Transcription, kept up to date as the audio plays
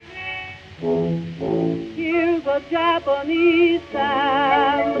Here's a Japanese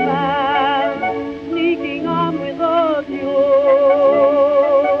sandman sneaking on with a mule.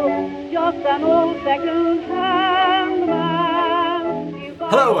 Just an old second-hand man.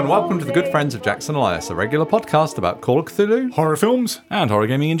 Hello and welcome to the Good Friends of Jackson Elias, a regular podcast about Call of Cthulhu, horror films, and horror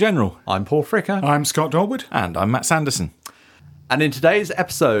gaming in general. I'm Paul Fricker. I'm Scott Dorwood. And I'm Matt Sanderson. And in today's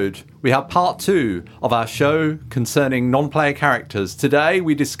episode, we have part 2 of our show concerning non-player characters. Today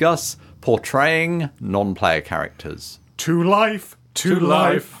we discuss portraying non-player characters. To life,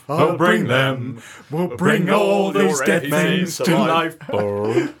 I'll bring them. We'll bring all these dead things to life.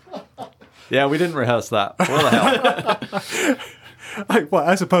 Yeah, we didn't rehearse that. What the hell? Well,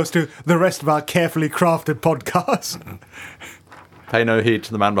 as opposed to the rest of our carefully crafted podcast. Pay no heed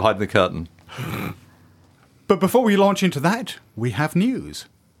to the man behind the curtain. But before we launch into that, we have news.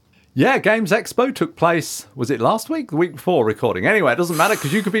 Yeah, Games Expo took place, was it last week? The week before recording. Anyway, it doesn't matter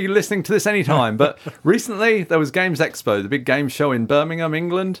because you could be listening to this anytime. But recently there was Games Expo, the big game show in Birmingham,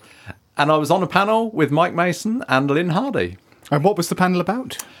 England. And I was on a panel with Mike Mason and Lynn Hardy. And what was the panel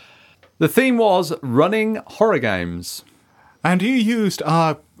about? The theme was running horror games. And you used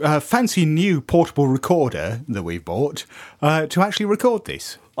our fancy new portable recorder that we've bought to actually record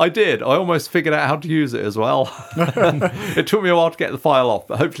this. I did. I almost figured out how to use it as well. It took me a while to get the file off,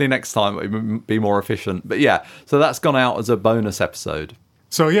 but hopefully next time it will be more efficient. But yeah, so that's gone out as a bonus episode.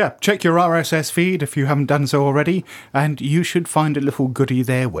 So yeah, check your RSS feed if you haven't done so already, and you should find a little goodie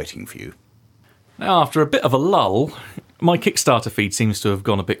there waiting for you. Now, after a bit of a lull, my Kickstarter feed seems to have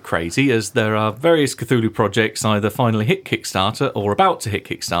gone a bit crazy, as there are various Cthulhu projects either finally hit Kickstarter or about to hit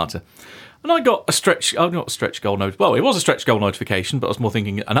Kickstarter. And I got a stretch goal notification. Well, it was a stretch goal notification, but I was more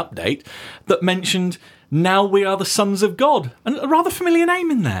thinking an update that mentioned Now We Are the Sons of God, and a rather familiar name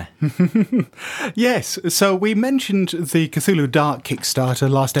in there. Yes, so we mentioned the Cthulhu Dark Kickstarter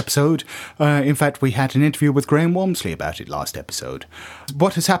last episode. In fact, we had an interview with Graham Walmsley about it last episode.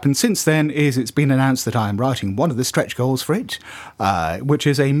 What has happened since then is it's been announced that I am writing one of the stretch goals for it, which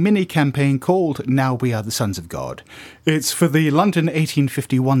is a mini campaign called Now We Are the Sons of God. It's for the London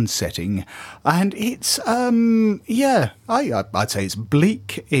 1851 setting, and it's, I'd say it's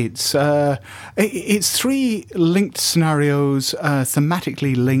bleak. It's 3 linked scenarios,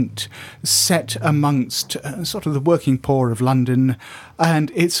 thematically linked, set amongst sort of the working poor of London,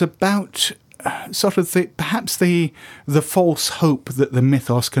 and it's about sort of perhaps the false hope that the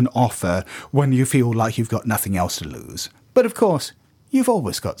mythos can offer when you feel like you've got nothing else to lose. But of course, you've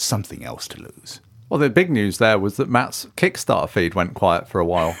always got something else to lose. Well, the big news there was that Matt's Kickstarter feed went quiet for a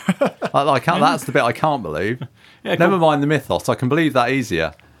while. That's the bit I can't believe. Yeah, never mind the mythos. I can believe that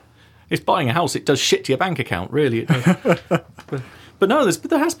easier. It's buying a house. It does shit to your bank account, really. It does. But no,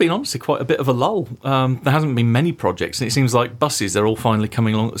 there has been honestly quite a bit of a lull. There hasn't been many projects, and it seems like buses, they're all finally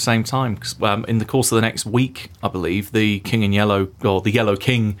coming along at the same time. 'Cause, in the course of the next week, I believe, the King in Yellow, or the Yellow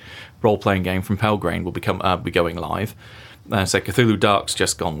King role-playing game from Pelgrane will be going live. So Cthulhu Dark's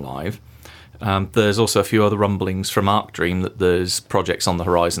just gone live. There's also a few other rumblings from Arc Dream that there's projects on the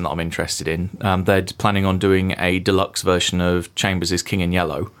horizon that I'm interested in. They're planning on doing a deluxe version of Chambers' King in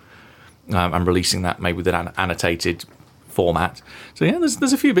Yellow. I'm releasing that maybe with an annotated format. So yeah,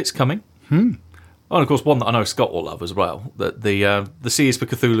 there's a few bits coming. Oh, and of course, one that I know Scott will love as well. That the C is for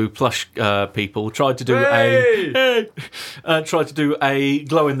Cthulhu plush people tried to do a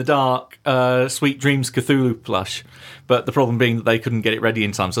glow in the dark Sweet Dreams Cthulhu plush. But the problem being that they couldn't get it ready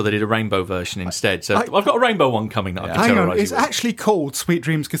in time, so they did a rainbow version instead. So I've got a rainbow one coming that I can terrorise you with. It's actually called Sweet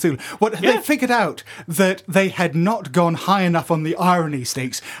Dreams Cthulhu. They figured out that they had not gone high enough on the irony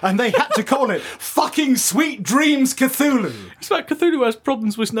stakes, and they had to call it fucking Sweet Dreams Cthulhu. It's like Cthulhu has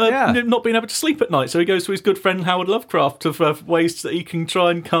problems with not being able to sleep at night, so he goes to his good friend Howard Lovecraft of ways that he can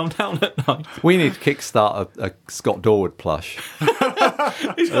try and calm down at night. We need to kickstart a Scott Dorwood plush.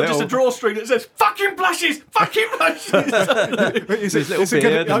 He's got just a drawstring that says "fucking plushes, fucking plushes." His little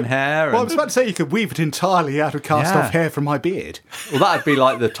beard and hair. Well, I was about to say you could weave it entirely out of cast-off hair from my beard. Well, that'd be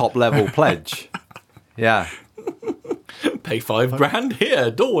like the top-level pledge. Yeah. Pay $5,000 here,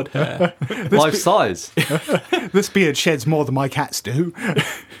 Dorwood hair. Life size. This beard sheds more than my cats do.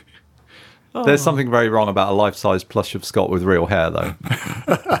 There's something very wrong about a life-size plush of Scott with real hair, though.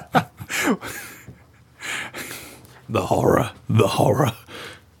 The horror.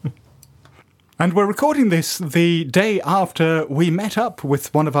 And we're recording this the day after we met up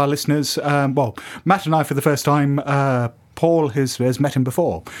with one of our listeners. Matt and I for the first time, Paul has met him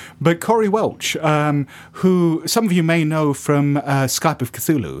before. But Corey Welch, who some of you may know from Skype of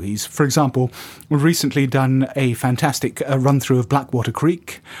Cthulhu. He's, for example, recently done a fantastic run-through of Blackwater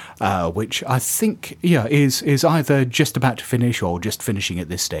Creek, which I think is either just about to finish or just finishing at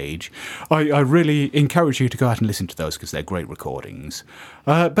this stage. I really encourage you to go out and listen to those because they're great recordings.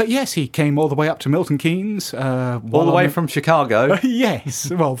 But yes, he came all the way up to Milton Keynes. All the way from Chicago.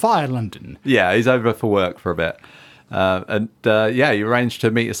 Yes, well, via London. Yeah, he's over for work for a bit. He arranged to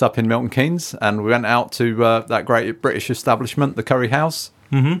meet us up in Milton Keynes, and we went out to that great British establishment, the Curry House.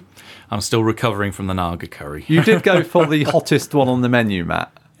 Mm-hmm. I'm still recovering from the Naga curry. You did go for the hottest one on the menu,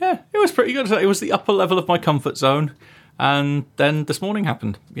 Matt. Yeah, it was pretty good. It was the upper level of my comfort zone, and then this morning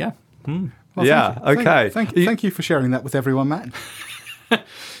happened. Yeah. Mm. Well, Thank you for sharing that with everyone, Matt.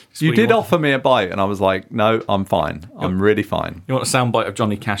 You did offer me a bite, and I was like, no, I'm fine. I'm really fine. You want a soundbite of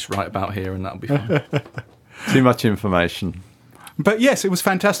Johnny Cash right about here, and that'll be fine. Too much information. But yes, it was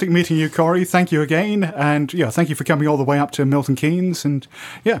fantastic meeting you, Corey. Thank you again. And thank you for coming all the way up to Milton Keynes. And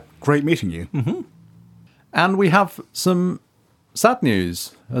great meeting you. Mm-hmm. And we have some sad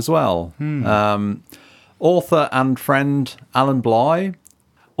news as well. Author and friend Alan Bly,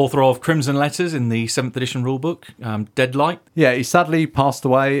 author of Crimson Letters in the 7th edition rulebook, Deadlight. Yeah, he sadly passed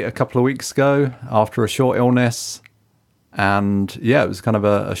away a couple of weeks ago after a short illness. And it was kind of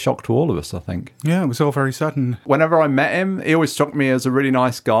a shock to all of us, I think. Yeah, it was all very sudden. Whenever I met him, he always struck me as a really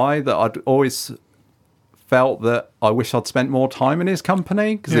nice guy that I'd always felt that I wish I'd spent more time in his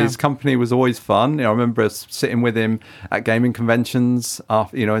company because his company was always fun. I remember sitting with him at gaming conventions,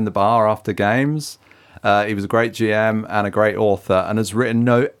 after, in the bar after games. He was a great GM and a great author and has written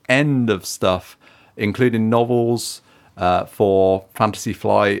no end of stuff, including novels for Fantasy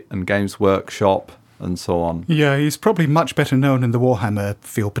Flight and Games Workshop and so on. Yeah, he's probably much better known in the Warhammer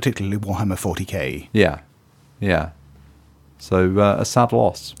field, particularly Warhammer 40k. Yeah. So a sad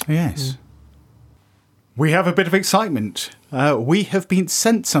loss. Yes. We have a bit of excitement. We have been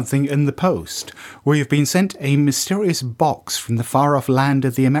sent something in the post. We have been sent a mysterious box from the far-off land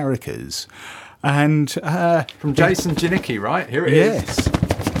of the Americas. And from Jason Janicki, right? Here it is. Yes.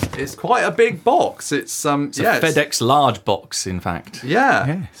 It's quite a big box. It's a FedEx large box, in fact. Yeah.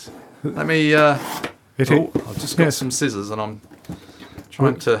 Yes. Let me... I've just got some scissors and I'm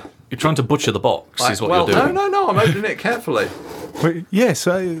trying to... You're trying to butcher the box, is what you're doing. No, I'm opening it carefully. Yes,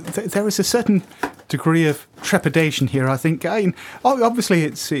 there is a certain degree of trepidation here, I think. Obviously,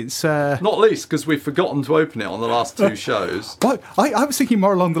 it's not least because we've forgotten to open it on the last two shows. Well, I was thinking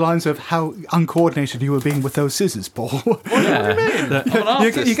more along the lines of how uncoordinated you were being with those scissors, Paul. What do you mean? I'm an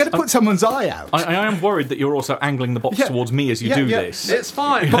artist. You're going to put someo's eye out. I am worried that you're also angling the box towards me as you do this. It's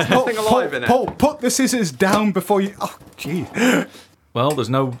fine. There's nothing alive in it. Paul, put the scissors down before you... Oh, gee. Well, there's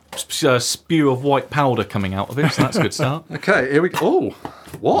no spew of white powder coming out of it, so that's a good start. Okay, here we go. Oh,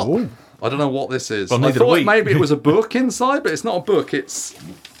 what? Ooh. I don't know what this is. Well, I thought maybe it was a book inside, but it's not a book. It's...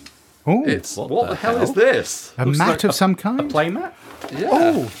 What the hell is this? A mat of some kind? A play mat? Yeah.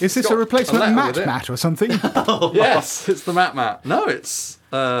 Oh, is this a replacement mat or something? Yes, it's the mat. No, it's...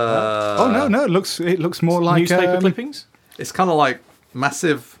 No, it looks more like... Newspaper clippings? It's kind of like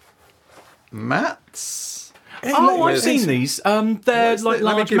massive mats. I've seen these. They're like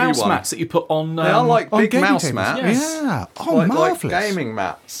large mouse mats that you put on... they are like big mouse tables. mats. Yes. Yeah. Oh, Like marvellous. gaming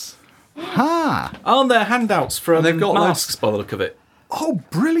mats. Ha! Oh, they're handouts from they've got masks by the look of it. Oh,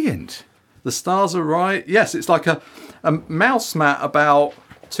 brilliant. The stars are right. Yes, it's like a mouse mat about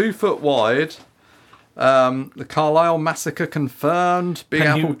 2 foot wide. The Carlisle Massacre confirmed. Big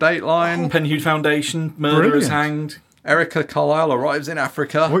Apple Dateline. Penhude Foundation. Murderers hanged. Erica Carlisle arrives in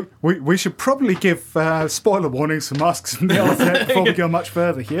Africa. We should probably give spoiler warnings for Masks from the Outset before we go much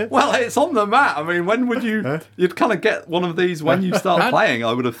further here. Well, it's on the mat. I mean, when would you... You'd kind of get one of these when you start playing,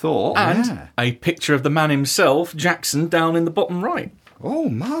 I would have thought. And a picture of the man himself, Jackson, down in the bottom right. Oh,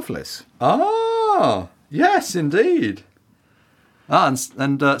 marvellous. Ah, yes, indeed. And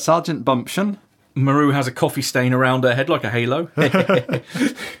Sergeant Bumption. Maru has a coffee stain around her head like a halo.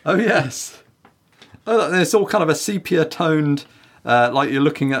 Oh, yes. Oh, it's all kind of a sepia-toned, like you're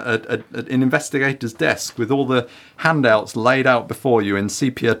looking at an investigator's desk with all the handouts laid out before you in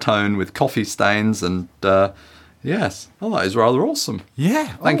sepia tone with coffee stains and, yes. Oh, that is rather awesome.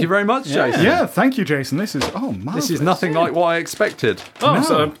 Yeah. Thank you very much, Jason. Yeah, thank you, Jason. This is, marvellous. This is nothing like what I expected. Oh, No.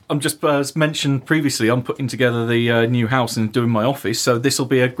 So I'm just, as mentioned previously, I'm putting together the new house and doing my office, so this will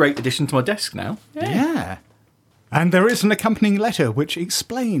be a great addition to my desk now. Yeah. And there is an accompanying letter which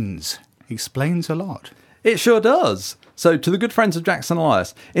explains a lot. It sure does. So, to the good friends of Jackson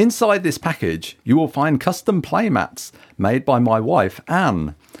Elias, inside this package, you will find custom playmats made by my wife,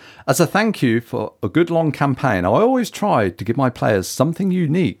 Anne. As a thank you for a good long campaign, I always tried to give my players something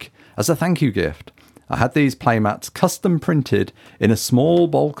unique as a thank you gift. I had these playmats custom printed in a small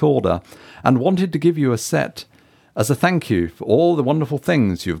bulk order and wanted to give you a set as a thank you for all the wonderful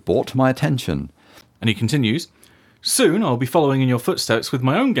things you've brought to my attention. And he continues, soon I'll be following in your footsteps with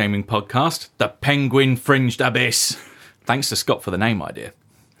my own gaming podcast, The Penguin Fringed Abyss. Thanks to Scott for the name idea.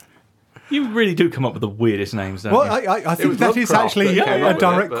 You really do come up with the weirdest names, don't you? I think that is actually a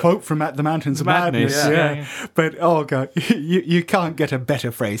direct quote from At the Mountains of Madness. Yeah. But, oh, God, you can't get a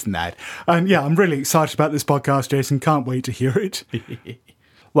better phrase than that. And, yeah, I'm really excited about this podcast, Jason. Can't wait to hear it.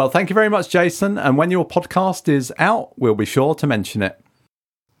 Well, thank you very much, Jason. And when your podcast is out, we'll be sure to mention it.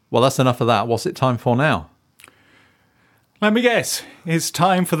 Well, that's enough of that. What's it time for now? Let me guess. It's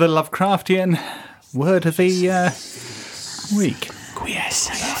time for the Lovecraftian word of the week.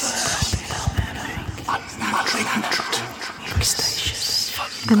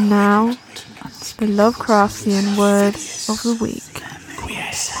 And now, the Lovecraftian word of the week.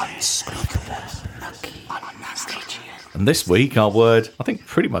 And this week, our word, I think,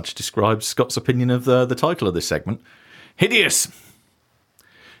 pretty much describes Scott's opinion of the title of this segment. Hideous.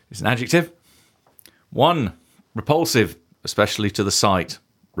 It's an adjective. 1, repulsive, especially to the sight,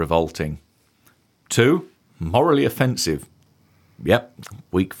 revolting. 2, morally offensive. Yep,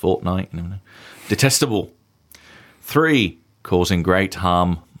 week, fortnight, detestable. 3, causing great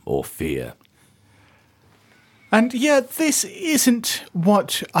harm or fear. And yeah, this isn't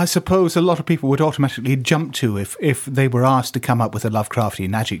what I suppose a lot of people would automatically jump to if they were asked to come up with a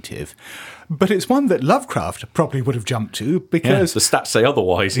Lovecraftian adjective. But it's one that Lovecraft probably would have jumped to because... the stats say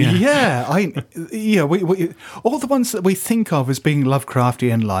otherwise. We all the ones that we think of as being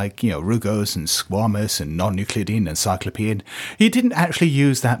Lovecraftian, like, Rugos and Squamous and non-Euclidean and Cyclopean, he didn't actually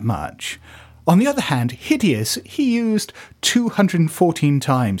use that much. On the other hand, hideous he used 214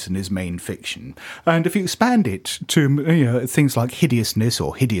 times in his main fiction. And if you expand it to things like hideousness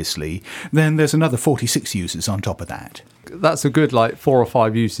or hideously, then there's another 46 uses on top of that. That's a good 4 or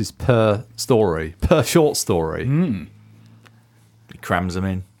 5 uses per story, per short story. He crams them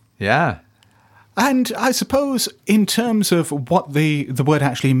in. Yeah. And I suppose in terms of what the word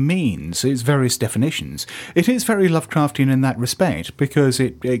actually means, its various definitions, it is very Lovecraftian in that respect because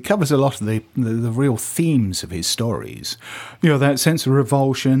it covers a lot of the real themes of his stories. That sense of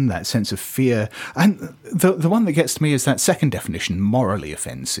revulsion, that sense of fear. And the one that gets to me is that second definition, morally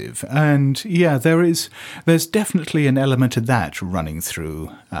offensive. And yeah, there's definitely an element of that running through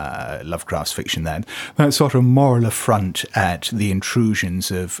Lovecraft's fiction, that sort of moral affront at the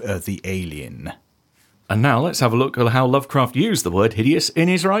intrusions of the alien. And now let's have a look at how Lovecraft used the word hideous in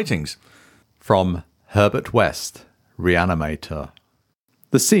his writings. From Herbert West, Reanimator.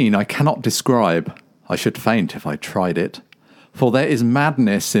 The scene I cannot describe. I should faint if I tried it. For there is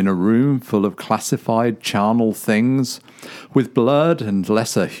madness in a room full of classified charnel things, with blood and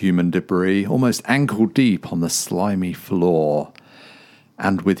lesser human debris almost ankle deep on the slimy floor,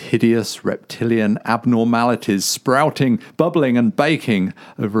 and with hideous reptilian abnormalities sprouting, bubbling and baking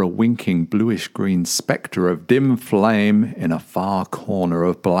over a winking bluish-green spectre of dim flame in a far corner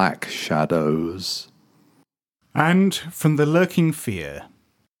of black shadows. And from the lurking fear,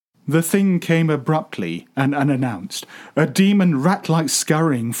 the thing came abruptly and unannounced, a demon rat-like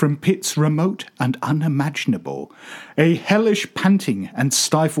scurrying from pits remote and unimaginable, a hellish panting and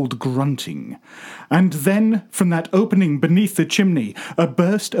stifled grunting. And then, from that opening beneath the chimney, a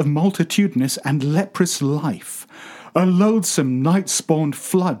burst of multitudinous and leprous life, a loathsome night-spawned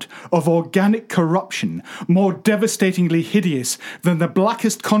flood of organic corruption, more devastatingly hideous than the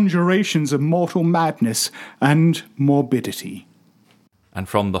blackest conjurations of mortal madness and morbidity. And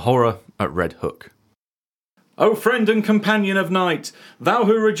from the horror at Red Hook. O friend and companion of night, thou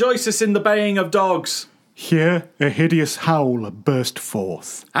who rejoicest in the baying of dogs. Here a hideous howl burst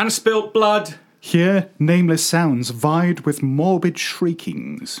forth. And spilt blood. Here nameless sounds vied with morbid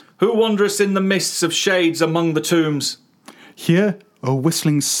shriekings. Who wanderest in the mists of shades among the tombs. Here a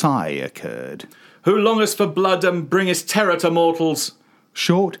whistling sigh occurred. Who longest for blood and bringest terror to mortals.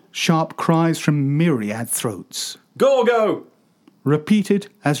 Short, sharp cries from myriad throats. Gorgo! Repeated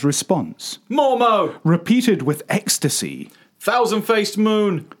as response. Mormo! Repeated with ecstasy. Thousand-faced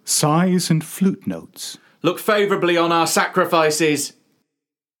moon! Sighs and flute notes. Look favourably on our sacrifices.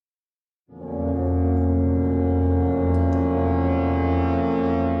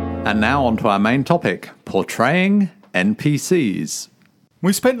 And now on to our main topic, portraying NPCs.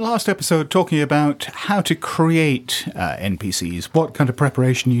 We spent last episode talking about how to create NPCs, what kind of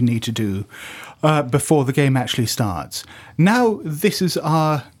preparation you need to do before the game actually starts. Now, this is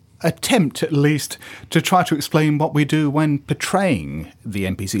our attempt, at least, to try to explain what we do when portraying the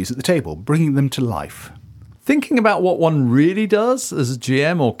NPCs at the table, bringing them to life. Thinking about what one really does as a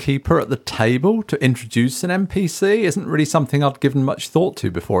GM or keeper at the table to introduce an NPC isn't really something I'd given much thought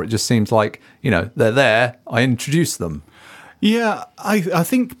to before. It just seems like, they're there, I introduce them. Yeah, I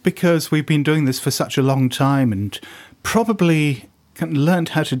think because we've been doing this for such a long time and probably learned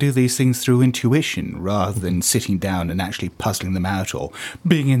how to do these things through intuition rather than sitting down and actually puzzling them out or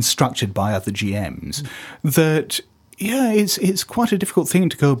being instructed by other GMs, that, it's quite a difficult thing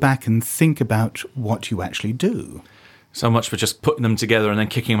to go back and think about what you actually do. So much for just putting them together and then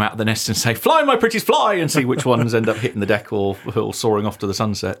kicking them out of the nest and say, "Fly, my pretties, fly," and see which ones end up hitting the deck or soaring off to the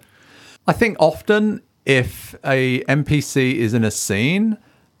sunset. I think often if a NPC is in a scene,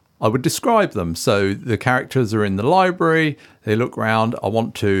 I would describe them. So the characters are in the library, they look around, they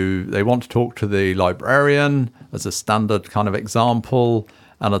want to talk to the librarian as a standard kind of example.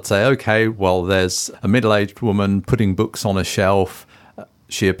 And I'd say, okay, well, there's a middle-aged woman putting books on a shelf.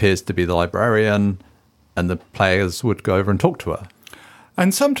 She appears to be the librarian, and the players would go over and talk to her.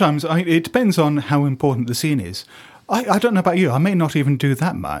 And sometimes it depends on how important the scene is. I don't know about you, I may not even do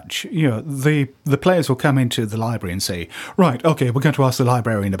that much. The players will come into the library and say, right, okay, we're going to ask the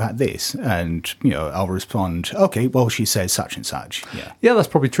librarian about this. And, I'll respond, okay, well, she says such and such. Yeah, that's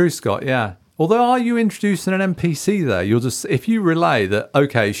probably true, Scott, yeah. Although, are you introducing an NPC there? If you relay that,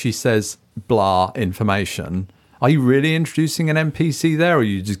 okay, she says blah information, are you really introducing an NPC there, or are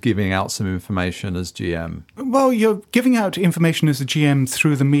you just giving out some information as GM? Well, you're giving out information as a GM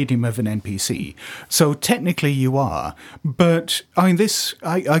through the medium of an NPC. So technically you are. But this,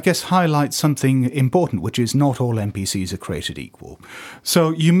 I guess, highlights something important, which is not all NPCs are created equal.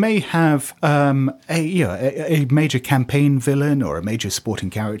 So you may have a major campaign villain or a major supporting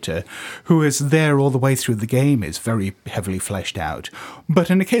character who is there all the way through the game, is very heavily fleshed out.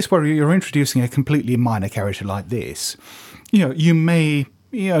 But in a case where you're introducing a completely minor character like this, you may,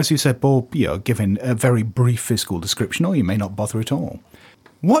 as you said, Bob, given a very brief physical description, or you may not bother at all.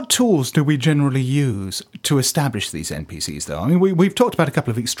 What tools do we generally use to establish these NPCs, though? We've talked about a couple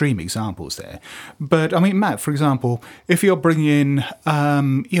of extreme examples there. But, Matt, for example, if you're bringing in,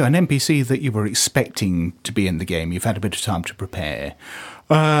 an NPC that you were expecting to be in the game, you've had a bit of time to prepare,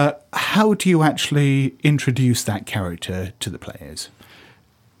 how do you actually introduce that character to the players?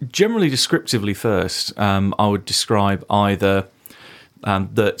 Generally, descriptively first, I would describe either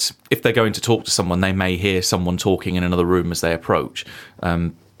that if they're going to talk to someone, they may hear someone talking in another room as they approach.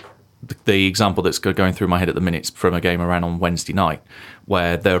 The example that's going through my head at the minute is from a game I ran on Wednesday night,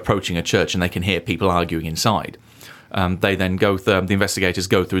 where they're approaching a church and they can hear people arguing inside. They then the investigators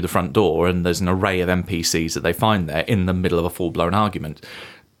go through the front door, and there's an array of NPCs that they find there in the middle of a full-blown argument.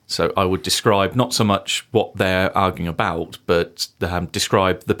 So I would describe not so much what they're arguing about, but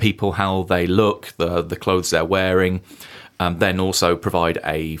describe the people, how they look, the clothes they're wearing, then also provide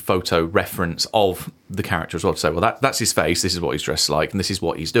a photo reference of the character as well to say, well, that's his face, this is what he's dressed like, and this is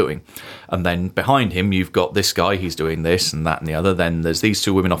what he's doing. And then behind him, you've got this guy, he's doing this and that and the other. Then there's these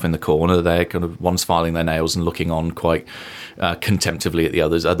two women off in the corner. They're kind of, one's filing their nails and looking on quite contemptibly at the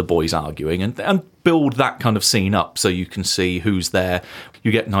others, the boys arguing, and build that kind of scene up so you can see who's there.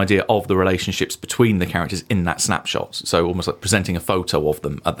 You get an idea of the relationships between the characters in that snapshot. So almost like presenting a photo of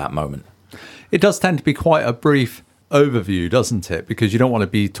them at that moment. It does tend to be quite a brief overview, doesn't it? Because you don't want to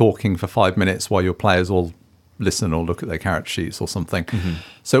be talking for 5 minutes while your players all listen or look at their character sheets or something. Mm-hmm.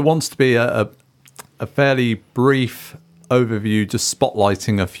 So it wants to be a fairly brief overview, just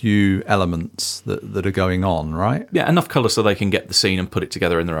spotlighting a few elements that are going on, right? Yeah, enough colour so they can get the scene and put it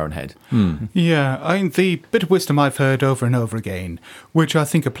together in their own head. Yeah, the bit of wisdom I've heard over and over again, which I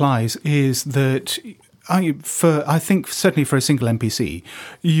think applies, is that I think certainly for a single NPC,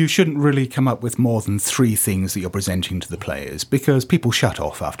 you shouldn't really come up with more than 3 things that you're presenting to the players, because people shut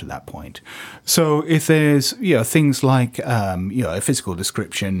off after that point. So if there's things like a physical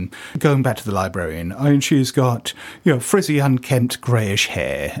description, going back to the librarian, she's got frizzy, unkempt, greyish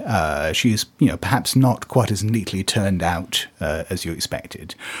hair. She's perhaps not quite as neatly turned out as you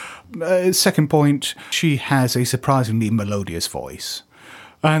expected. Second point, she has a surprisingly melodious voice.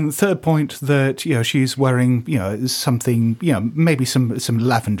 And the third point, that she's wearing something, maybe some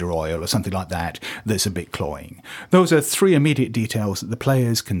lavender oil or something like that, that's a bit cloying. Those are 3 immediate details that the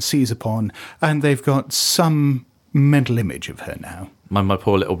players can seize upon, and they've got some mental image of her now. My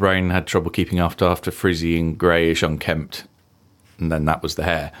poor little brain had trouble keeping after frizzy and greyish, unkempt, and then that was the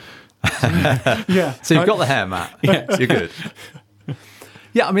hair. Yeah. So you've got the hair, Matt. Yeah, you're good.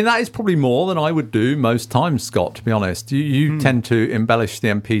 Yeah, I mean, that is probably more than I would do most times, Scott, to be honest. You tend to embellish the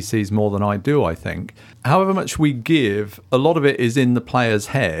NPCs more than I do, I think. However much we give, a lot of it is in the player's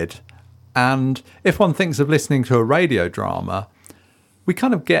head. And if one thinks of listening to a radio drama, we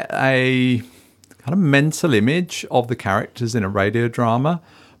kind of get a kind of mental image of the characters in a radio drama.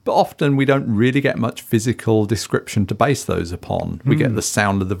 But often we don't really get much physical description to base those upon. We get the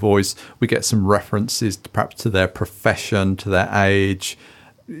sound of the voice. We get some references perhaps to their profession, to their age,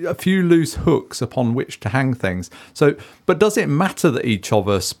 a few loose hooks upon which to hang things. So, but does it matter that each of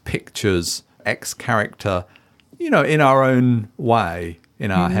us pictures X character, in our own way, in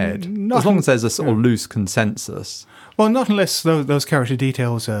our head? As long as there's a sort of loose consensus. Well, not unless those character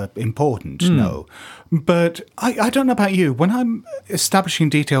details are important, no. But I don't know about you. When I'm establishing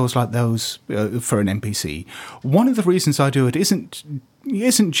details like those for an NPC, one of the reasons I do it isn't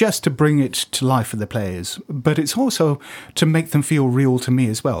just to bring it to life for the players, but it's also to make them feel real to me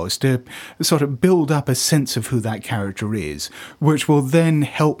as well. It's to sort of build up a sense of who that character is, which will then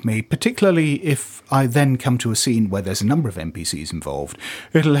help me, particularly if I then come to a scene where there's a number of NPCs involved.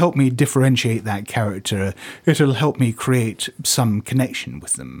 It'll help me differentiate that character. It'll help me create some connection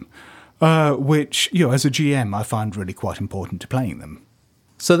with them, which, as a GM, I find really quite important to playing them.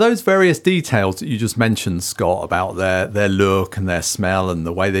 So those various details that you just mentioned, Scott, about their look and their smell and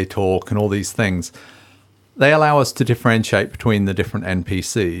the way they talk and all these things, they allow us to differentiate between the different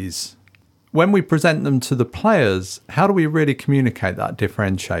NPCs. When we present them to the players, how do we really communicate that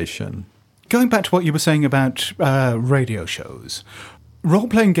differentiation? Going back to what you were saying about radio shows,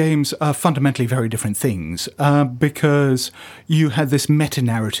 role-playing games are fundamentally very different things because you have this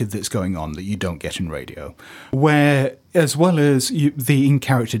meta-narrative that's going on that you don't get in radio, where as well as the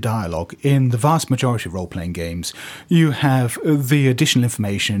in-character dialogue, in the vast majority of role-playing games, you have the additional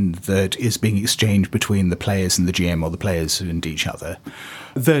information that is being exchanged between the players and the GM, or the players and each other,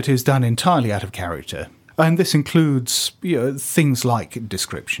 that is done entirely out of character. And this includes things like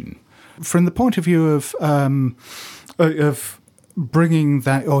description. From the point of view of bringing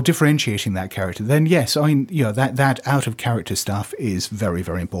that or differentiating that character, then yes, I mean, that out of character stuff is very,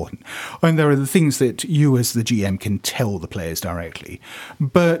 very important. And there are the things that you as the GM can tell the players directly.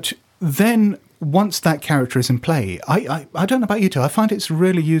 But then once that character is in play, I don't know about you two, I find it's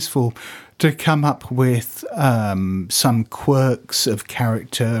really useful to come up with some quirks of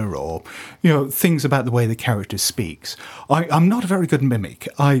character or, things about the way the character speaks. I'm not a very good mimic.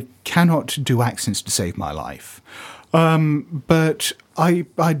 I cannot do accents to save my life. But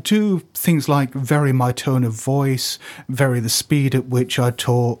I do things like vary my tone of voice, vary the speed at which I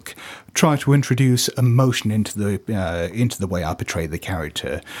talk, try to introduce emotion into the way I portray the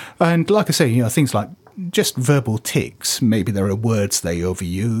character. And like I say, things like just verbal tics. Maybe there are words they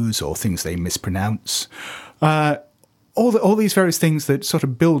overuse or things they mispronounce. All these various things that sort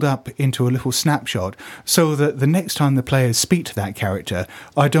of build up into a little snapshot so that the next time the players speak to that character,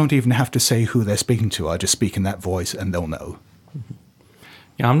 I don't even have to say who they're speaking to. I just speak in that voice and they'll know.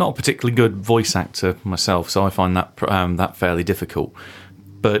 Yeah, I'm not a particularly good voice actor myself, so I find that fairly difficult.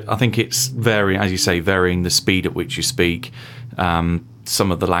 But I think it's as you say, varying the speed at which you speak,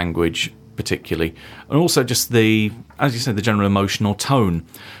 some of the language particularly, and also just as you say, the general emotional tone.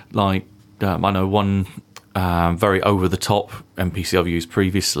 Like, I know one very over-the-top NPC I've used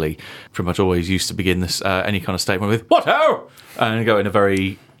previously pretty much always used to begin this any kind of statement with "What ho!" and go in a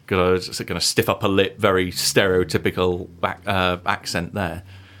very kind of stiff upper lip, very stereotypical accent there.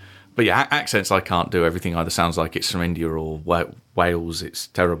 But yeah, accents I can't do. Everything either sounds like it's from India or Wales. It's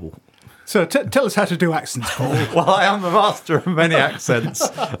terrible. So tell us how to do accents, Paul. Well, I am the master of many accents,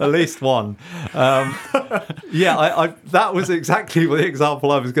 at least one. I that was exactly the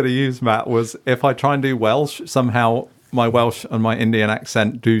example I was going to use, Matt, was if I try and do Welsh, somehow my Welsh and my Indian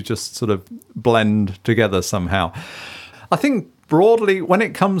accent do just sort of blend together somehow. I think broadly, when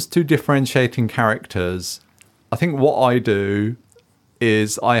it comes to differentiating characters, I think what I do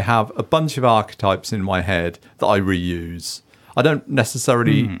is I have a bunch of archetypes in my head that I reuse. I don't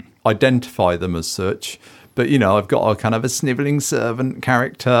necessarily identify them as such, but I've got a kind of a snivelling servant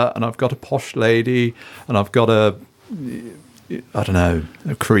character, and I've got a posh lady, and I've got a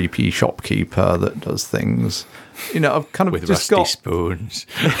creepy shopkeeper that does things. I've kind of with just rusty spoons.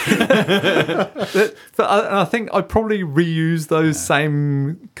 I think I probably reuse those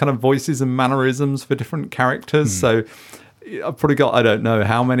same kind of voices and mannerisms for different characters. So I've probably got, I don't know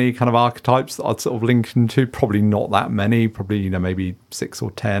how many kind of archetypes that I'd sort of link into. Probably not that many. Probably, maybe 6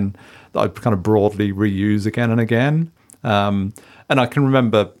 or 10 that I kind of broadly reuse again and again. And I can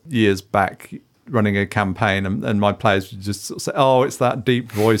remember years back running a campaign and my players would just sort of say, "Oh, it's that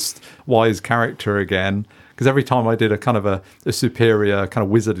deep-voiced, wise character again." Because every time I did a kind of a superior kind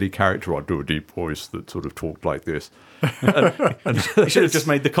of wizardly character, I'd do a deep voice that sort of talked like this. You should have just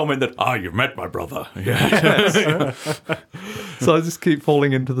made the comment that, you've met my brother. Yeah. So I just keep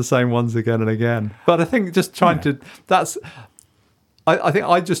falling into the same ones again and again. But I think just trying to, I think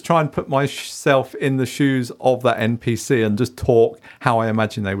I just try and put myself in the shoes of that NPC and just talk how I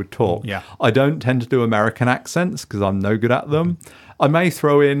imagine they would talk. Yeah. I don't tend to do American accents because I'm no good at them. I may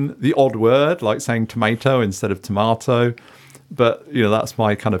throw in the odd word, like saying tomato instead of tomato. But, that's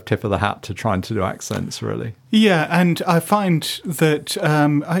my kind of tip of the hat to trying to do accents, really. Yeah, and I find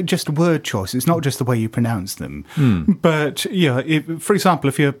that just word choice, it's not just the way you pronounce them. But, for example,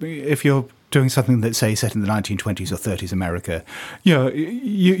 if you're doing something that's, say, set in the 1920s or 30s America,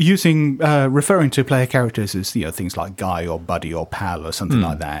 using referring to player characters as things like guy or buddy or pal or something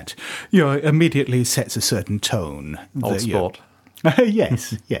like that, immediately sets a certain tone. Old sport.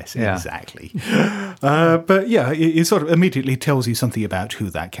 Yes, exactly. But it sort of immediately tells you something about who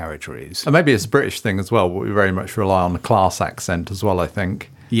that character is. And maybe it's a British thing as well, but we very much rely on the class accent as well, I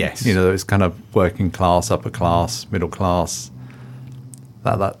think. Yes. It's kind of working class, upper class, middle class.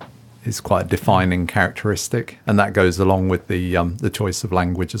 That is quite a defining characteristic, and that goes along with the choice of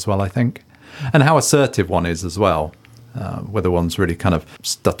language as well, I think. And how assertive one is as well. Whether one's really kind of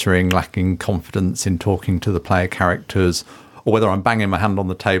stuttering, lacking confidence in talking to the player characters, or whether I'm banging my hand on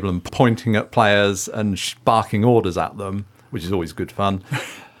the table and pointing at players and barking orders at them, which is always good fun.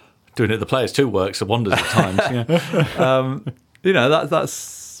 Doing it the players too works wonders at times. Yeah.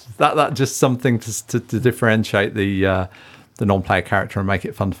 That's just something to differentiate the non-player character and make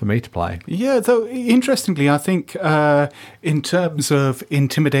it fun for me to play. Yeah, though, interestingly, I think in terms of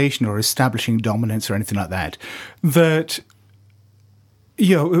intimidation or establishing dominance or anything like that,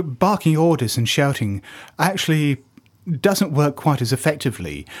 barking orders and shouting actually doesn't work quite as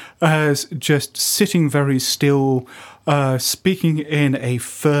effectively as just sitting very still, speaking in a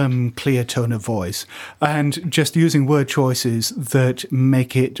firm, clear tone of voice, and just using word choices that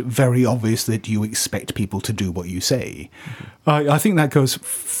make it very obvious that you expect people to do what you say. I think that goes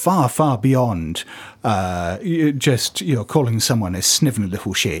far, far beyond just calling someone a snivelling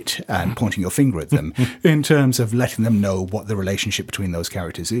little shit and pointing your finger at them in terms of letting them know what the relationship between those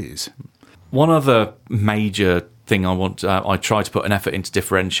characters is. One other major thing I try to put an effort into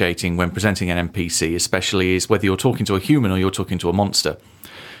differentiating when presenting an NPC, especially, is whether you're talking to a human or you're talking to a monster,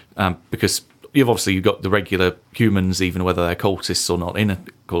 because you've got the regular humans, even whether they're cultists or not, in a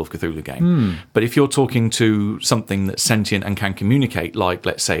Call of Cthulhu game. But if you're talking to something that's sentient and can communicate, like,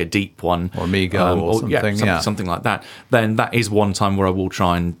 let's say, a deep one, or Amigo or something, something like that, then that is one time where I will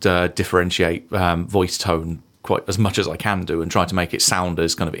try and differentiate voice tone quite as much as I can do, and try to make it sound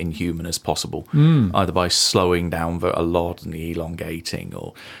as kind of inhuman as possible, either by slowing down a lot and elongating,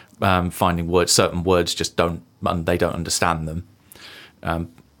 or finding certain words just don't understand them.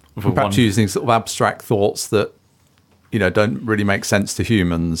 Perhaps using sort of abstract thoughts that don't really make sense to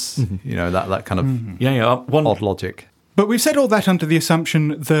humans. That kind of odd logic. But we've said all that under the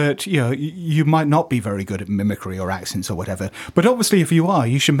assumption that, you might not be very good at mimicry or accents or whatever. But obviously, if you are,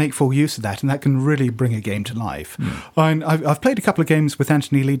 you should make full use of that, and that can really bring a game to life. I've played a couple of games with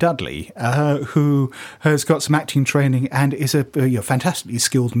Anthony Lee Dudley, who has got some acting training and is a fantastically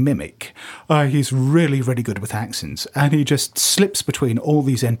skilled mimic. He's really, really good with accents, and he just slips between all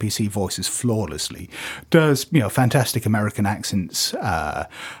these NPC voices flawlessly, does, fantastic American accents. That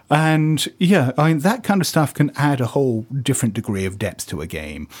kind of stuff can add a whole different degree of depth to a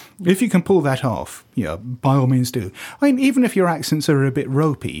game. If you can pull that off, by all means do. Even if your accents are a bit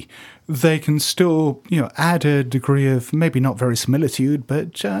ropey, they can still, add a degree of maybe not verisimilitude,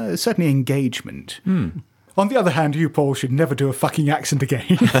 but certainly engagement. On the other hand, you, Paul, should never do a fucking accent again.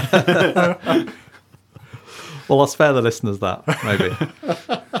 Well, I'll spare the listeners that, maybe.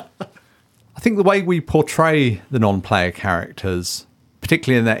 I think the way we portray the non-player characters,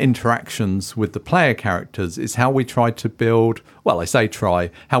 particularly in their interactions with the player characters, is how we try to build,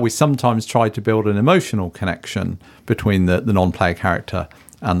 how we sometimes try to build an emotional connection between the non-player character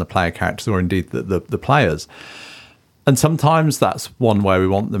and the player characters, or indeed the players. And sometimes that's one way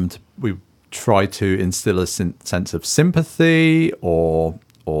we try to instill a sense of sympathy or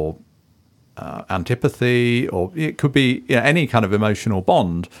antipathy, or it could be any kind of emotional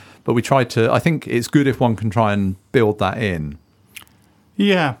bond. But I think it's good if one can try and build that in.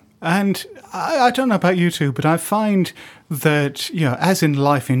 Yeah, and I don't know about you two, but I find that, as in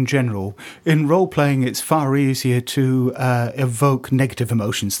life in general, in role-playing it's far easier to evoke negative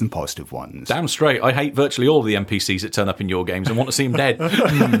emotions than positive ones. Damn straight. I hate virtually all of the NPCs that turn up in your games and want to see them dead.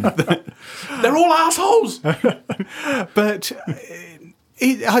 They're all assholes! But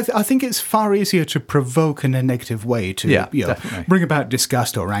I think it's far easier to provoke in a negative way to definitely. bring about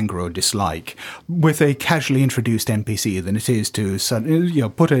disgust or anger or dislike with a casually introduced NPC than it is to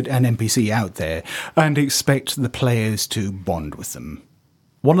put an NPC out there and expect the players to bond with them.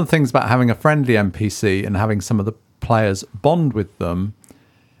 One of the things about having a friendly NPC and having some of the players bond with them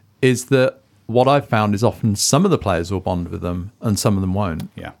is that what I've found is often some of the players will bond with them and some of them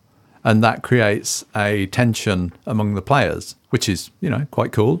won't. Yeah. And that creates a tension among the players, which is,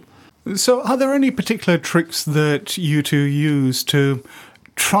 quite cool. So are there any particular tricks that you two use to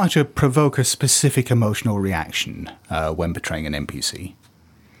try to provoke a specific emotional reaction when portraying an NPC?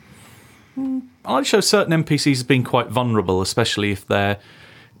 I show certain NPCs as being quite vulnerable, especially if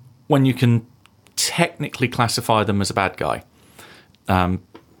when you can technically classify them as a bad guy.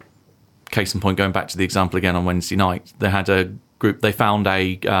 Case in point, going back to the example again on Wednesday night, they had a group, they found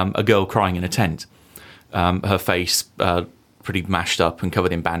a girl crying in a tent, her face pretty mashed up and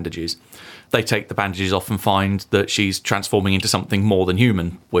covered in bandages. They take the bandages off and find that she's transforming into something more than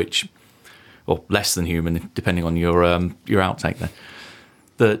human, or less than human, depending on your outtake there.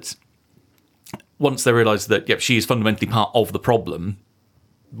 That once they realise that, she is fundamentally part of the problem,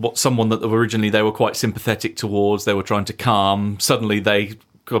 someone that originally they were quite sympathetic towards, they were trying to calm, suddenly they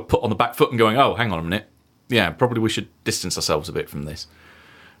got put on the back foot and going, oh, hang on a minute. Yeah, probably we should distance ourselves a bit from this.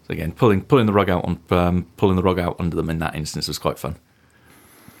 So again, pulling the rug out under them in that instance was quite fun.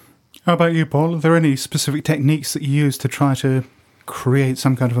 How about you, Paul? Are there any specific techniques that you use to try to create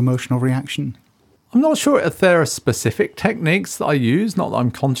some kind of emotional reaction? I'm not sure if there are specific techniques that I use, not that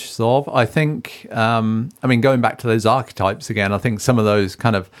I'm conscious of. I think, going back to those archetypes again, I think some of those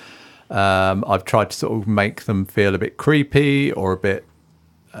kind of, I've tried to sort of make them feel a bit creepy or a bit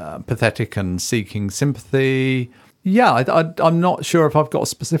pathetic and seeking sympathy. Yeah, I'm not sure if I've got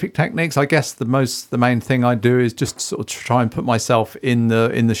specific techniques. I guess the main thing I do is just sort of try and put myself in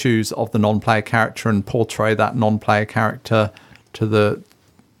the shoes of the non-player character and portray that non-player character to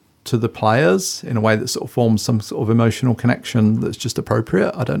the players in a way that sort of forms some sort of emotional connection that's just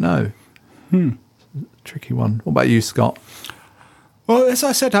appropriate. I don't know. Tricky one. What about you, Scott? Well, as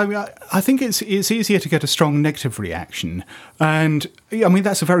I said, I think it's easier to get a strong negative reaction. And,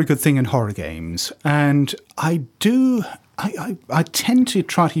 that's a very good thing in horror games. And I tend to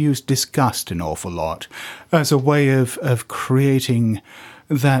try to use disgust an awful lot as a way of creating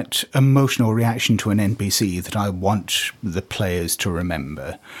that emotional reaction to an NPC that I want the players to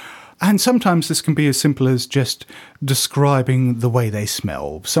remember. And sometimes this can be as simple as just describing the way they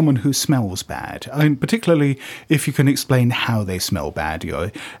smell, someone who smells bad. Particularly if you can explain how they smell bad,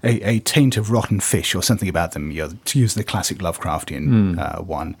 a taint of rotten fish or something about them, to use the classic Lovecraftian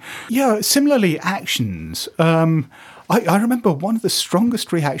one. Yeah, similarly, actions. I remember one of the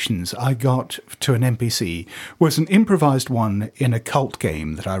strongest reactions I got to an NPC was an improvised one in a cult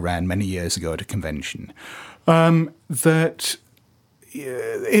game that I ran many years ago at a convention.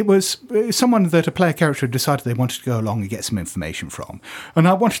 It was someone that a player character had decided they wanted to go along and get some information from. And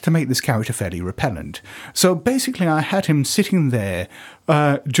I wanted to make this character fairly repellent. So basically I had him sitting there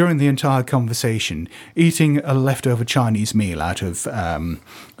during the entire conversation, eating a leftover Chinese meal out of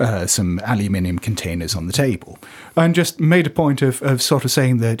some aluminium containers on the table. And just made a point of sort of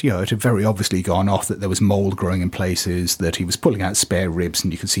saying that, it had very obviously gone off, that there was mould growing in places, that he was pulling out spare ribs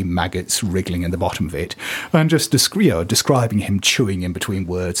and you could see maggots wriggling in the bottom of it. And just describing him chewing in between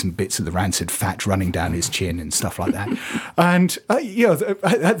words and bits of the rancid fat running down his chin and stuff like that. And,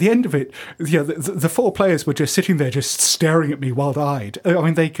 at the end of it, the four players were just sitting there just staring at me wild-eyed.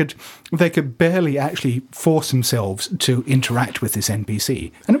 They could barely actually force themselves to interact with this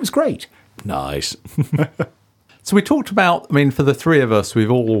NPC. And it was great. Nice. So we talked about, for the three of us,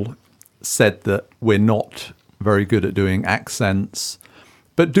 we've all said that we're not very good at doing accents.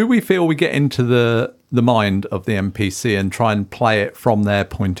 But do we feel we get into the mind of the NPC and try and play it from their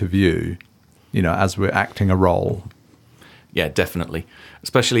point of view, as we're acting a role? Yeah, definitely.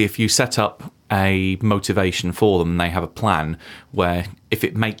 Especially if you set up a motivation for them and they have a plan where if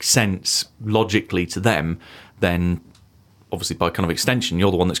it makes sense logically to them, then obviously by kind of extension,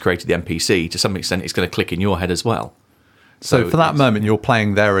 you're the one that's created the NPC. To some extent, it's going to click in your head as well. So for that moment, you're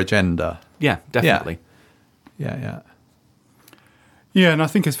playing their agenda. Yeah, definitely. Yeah. Yeah, and I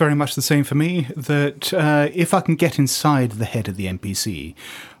think it's very much the same for me, that if I can get inside the head of the NPC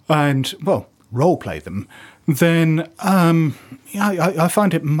and, role-play them, then I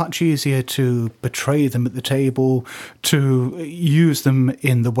find it much easier to betray them at the table, to use them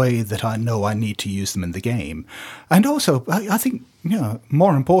in the way that I know I need to use them in the game. And also, I think,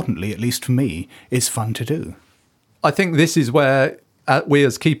 more importantly, at least for me, it's fun to do. I think this is where we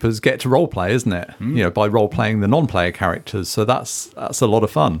as keepers get to roleplay, isn't it? By role-playing the non-player characters. So that's a lot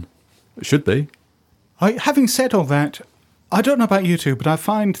of fun. It should be. Having said all that, I don't know about you two, but I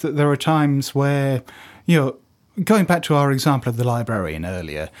find that there are times where, going back to our example of the librarian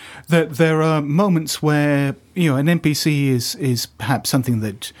earlier, that there are moments where, an NPC is perhaps something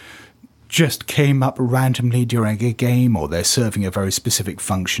that just came up randomly during a game, or they're serving a very specific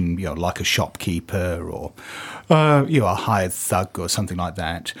function, like a shopkeeper or, a hired thug or something like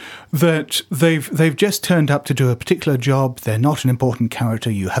that, that they've just turned up to do a particular job. They're not an important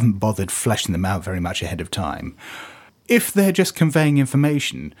character. You haven't bothered fleshing them out very much ahead of time. If they're just conveying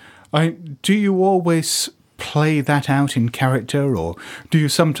information, do you always play that out in character, or do you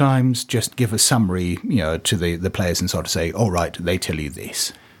sometimes just give a summary, to the players and sort of say, all right, they tell you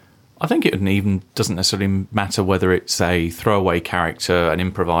this? I think it even doesn't necessarily matter whether it's a throwaway character, an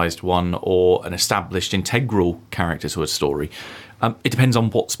improvised one, or an established integral character to a story. It depends on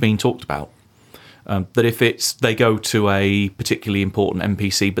what's being talked about. That if they go to a particularly important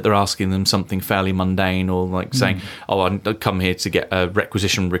NPC, but they're asking them something fairly mundane, or like saying, I come here to get a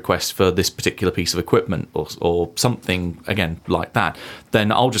requisition request for this particular piece of equipment, or something, again, like that,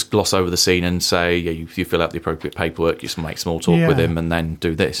 then I'll just gloss over the scene and say, you fill out the appropriate paperwork, you make small talk with him, and then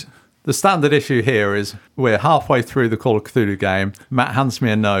do this. The standard issue here is we're halfway through the Call of Cthulhu game. Matt hands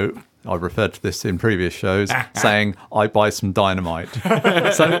me a note. I referred to this in previous shows, saying, I buy some dynamite.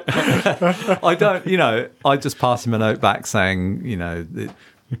 So I don't, I just pass him a note back saying,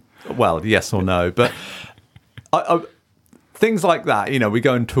 yes or no. But things like that, we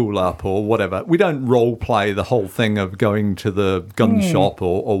go and tool up or whatever. We don't role play the whole thing of going to the gun shop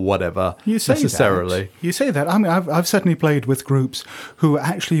or whatever necessarily. You say that. I mean, I've certainly played with groups who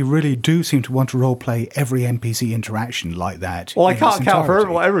actually really do seem to want to role play every NPC interaction like that. Well, I can't count for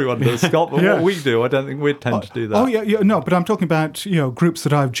what everyone does, Scott, but what we do, I don't think we'd tend to do that. Oh, yeah, no, but I'm talking about, groups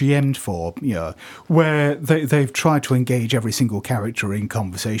that I've GM'd for, where they've tried to engage every single character in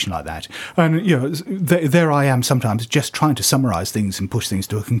conversation like that. And, there I am sometimes just trying to summarize things and push things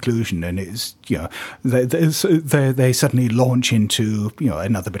to a conclusion, and it's they suddenly launch into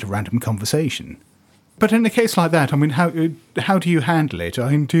another bit of random conversation. But in a case like that, I mean, how do you handle it?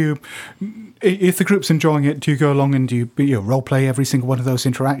 I mean, if the group's enjoying it, do you go along and do you role play every single one of those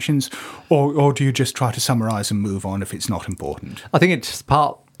interactions, or do you just try to summarize and move on if it's not important? I think it's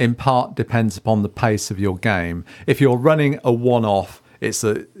in part depends upon the pace of your game. If you're running a one-off, it's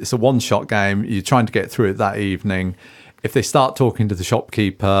a one-shot game. You're trying to get through it that evening. If they start talking to the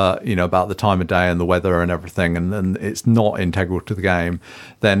shopkeeper, about the time of day and the weather and everything, and it's not integral to the game,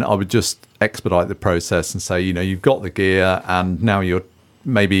 then I would just expedite the process and say, you've got the gear, and now you're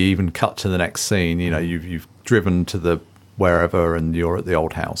maybe even cut to the next scene. You've driven to the wherever, and you're at the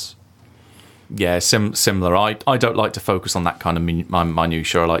old house. Yeah, similar. I don't like to focus on that kind of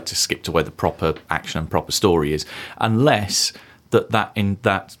minutiae. I like to skip to where the proper action and proper story is, unless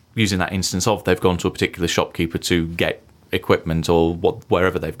that using that instance of they've gone to a particular shopkeeper to get equipment or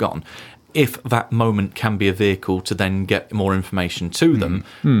wherever they've gone. If that moment can be a vehicle to then get more information to them,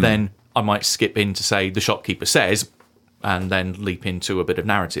 then I might skip in to say the shopkeeper says, and then leap into a bit of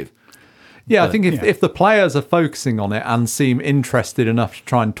narrative. Yeah, I think if the players are focusing on it and seem interested enough to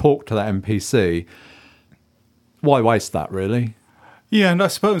try and talk to that NPC, why waste that, really? Yeah, and I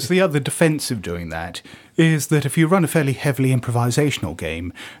suppose the other defence of doing that is that if you run a fairly heavily improvisational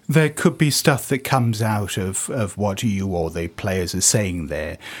game, there could be stuff that comes out of what you or the players are saying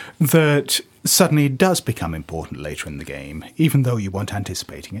there that suddenly does become important later in the game, even though you weren't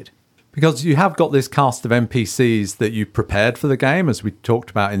anticipating it. Because you have got this cast of NPCs that you've prepared for the game, as we talked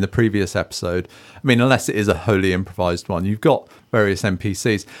about in the previous episode. I mean, unless it is a wholly improvised one, you've got various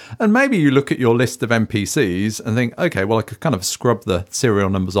NPCs. And maybe you look at your list of NPCs and think, okay, well, I could kind of scrub the serial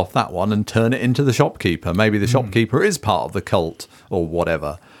numbers off that one and turn it into the shopkeeper. Maybe the shopkeeper is part of the cult or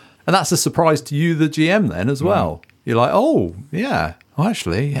whatever. And that's a surprise to you, the GM, then, as well. You're like, oh, yeah, well,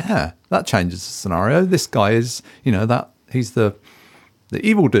 actually, yeah, that changes the scenario. This guy is, he's the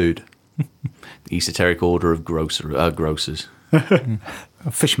evil dude. The esoteric order of grocers.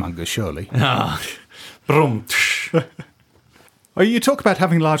 Fishmongers, surely. Brum. You talk about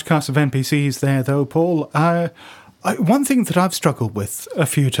having large casts of NPCs there, though, Paul. One thing that I've struggled with a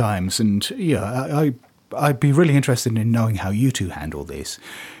few times, and I'd be really interested in knowing how you two handle this,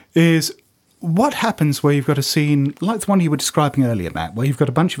 is what happens where you've got a scene like the one you were describing earlier, Matt, where you've got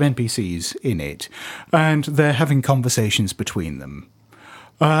a bunch of NPCs in it, and they're having conversations between them.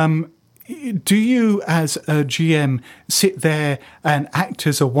 Do you, as a GM, sit there and act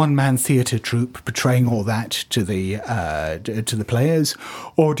as a one-man theatre troupe, portraying all that to the players,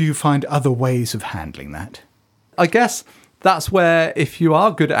 or do you find other ways of handling that? I guess that's where, if you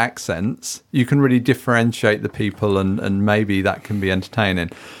are good at accents, you can really differentiate the people, and maybe that can be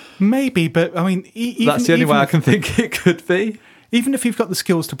entertaining. Maybe, but I mean, That's the only way I can think it could be. Even if you've got the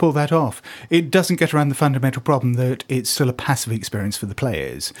skills to pull that off, it doesn't get around the fundamental problem that it's still a passive experience for the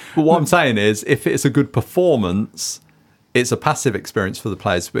players. But what I'm saying is, if it's a good performance, it's a passive experience for the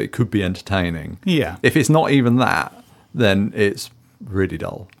players, but it could be entertaining. Yeah. If it's not even that, then it's really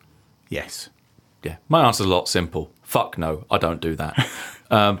dull. Yes. Yeah, my answer's a lot simple. Fuck no, I don't do that.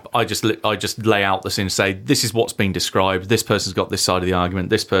 I just lay out the scene and say, this is what's been described. This person's got this side of the argument.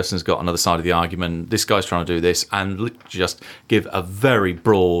 This person's got another side of the argument. This guy's trying to do this, and just give a very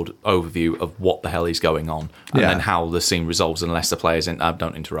broad overview of what the hell is going on, and then how the scene resolves, unless the players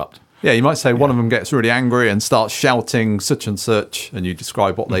don't interrupt. Yeah, you might say one of them gets really angry and starts shouting such and such, and you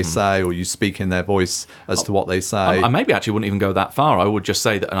describe what they say, or you speak in their voice as to what they say. I maybe actually wouldn't even go that far. I would just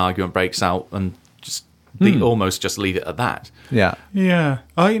say that an argument breaks out and just almost just leave it at that. Yeah. Yeah.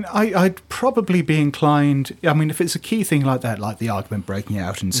 I'd probably be inclined, I mean, if it's a key thing like that, like the argument breaking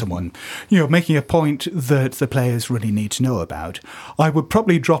out and someone, making a point that the players really need to know about, I would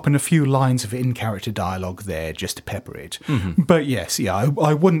probably drop in a few lines of in-character dialogue there just to pepper it. But yes, I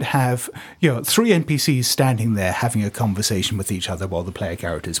wouldn't have, 3 NPCs standing there having a conversation with each other while the player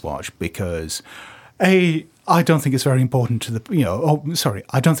characters watch, because I don't think it's very important to the,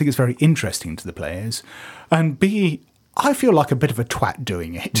 I don't think it's very interesting to the players. And B, I feel like a bit of a twat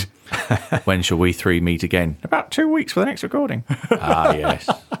doing it. When shall we 3 meet again? About 2 weeks for the next recording. Yes.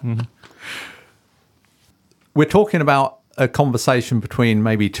 We're talking about a conversation between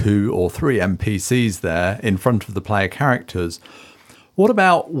maybe 2 or 3 NPCs there in front of the player characters. What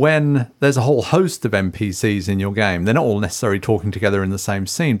about when there's a whole host of NPCs in your game? They're not all necessarily talking together in the same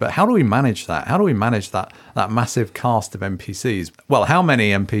scene, but how do we manage that? How do we manage that massive cast of NPCs? Well, how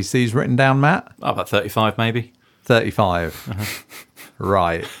many NPCs written down, Matt? About 35, maybe. 35.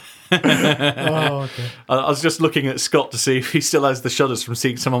 Right. Okay. I was just looking at Scott to see if he still has the shudders from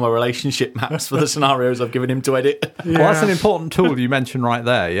seeing some of my relationship maps for the scenarios I've given him to edit. Well, that's an important tool you mentioned right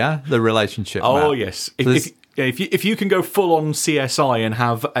there, yeah? The relationship Oh, map. yes. If you can go full on CSI and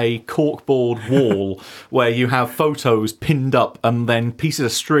have a corkboard wall where you have photos pinned up and then pieces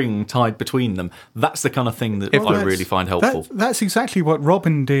of string tied between them, that's the kind of thing that I really find helpful. That's exactly what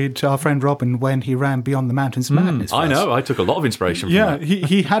Robin did, our friend Robin, when he ran Beyond the Mountains of Madness. I know, I took a lot of inspiration from that.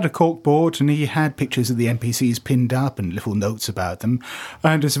 He had a corkboard and he had pictures of the NPCs pinned up and little notes about them.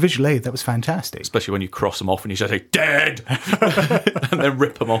 And as a visual aid, that was fantastic. Especially when you cross them off and you just say, dead! And then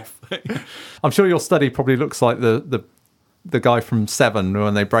rip them off. I'm sure your study probably looks like the guy from Seven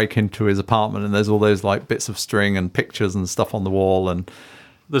when they break into his apartment and there's all those like bits of string and pictures and stuff on the wall. And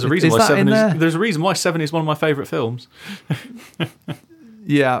there's a reason why Seven is one of my favourite films.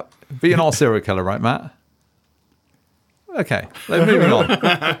 Yeah, but you're not a serial killer, right, Matt? Okay, moving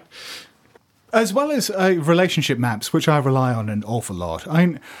on. As well as relationship maps, which I rely on an awful lot.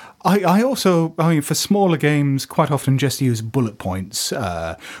 I also, for smaller games, quite often just use bullet points,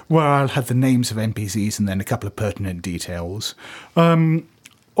 where I'll have the names of NPCs and then a couple of pertinent details.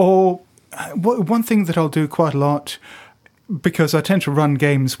 Or one thing that I'll do quite a lot, because I tend to run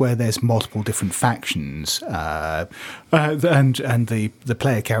games where there's multiple different factions, and the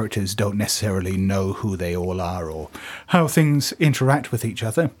player characters don't necessarily know who they all are or how things interact with each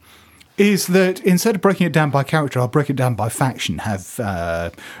other, is that instead of breaking it down by character, I'll break it down by faction, have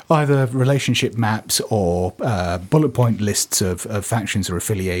either relationship maps or bullet point lists of factions or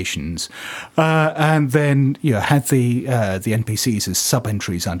affiliations, and then have the NPCs as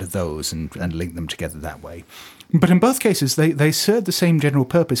sub-entries under those and link them together that way. But in both cases, they serve the same general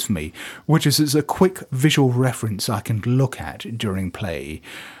purpose for me, which is as a quick visual reference I can look at during play,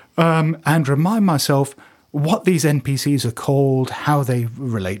 and remind myself what these NPCs are called, how they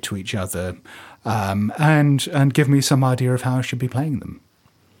relate to each other, and give me some idea of how I should be playing them.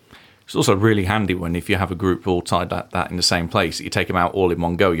 It's also really handy when if you have a group all tied like that in the same place, you take them out all in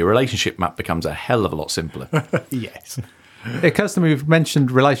one go. Your relationship map becomes a hell of a lot simpler. Yes. It occurs to me we've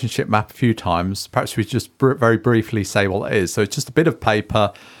mentioned relationship map a few times. Perhaps we just very briefly say what it is. So it's just a bit of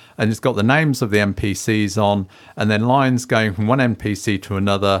paper and it's got the names of the NPCs on and then lines going from one NPC to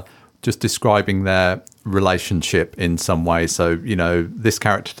another, just describing their relationship in some way. So, this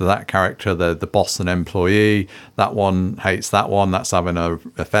character to that character, the boss and employee, that one hates that one, that's having an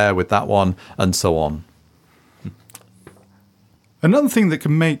affair with that one, and so on. Another thing that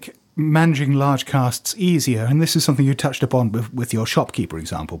can make managing large casts easier, and this is something you touched upon with your shopkeeper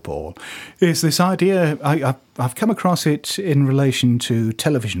example, Paul, is this idea, I've come across it in relation to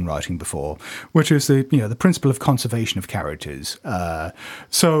television writing before, which is the principle of conservation of characters.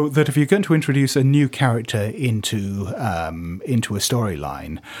 So that if you're going to introduce a new character into a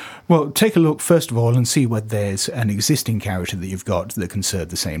storyline, well, take a look first of all and see whether there's an existing character that you've got that can serve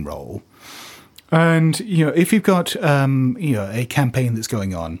the same role. And, if you've got, a campaign that's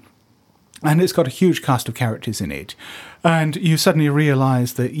going on, and it's got a huge cast of characters in it, and you suddenly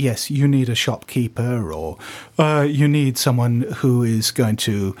realise that, yes, you need a shopkeeper, or you need someone who is going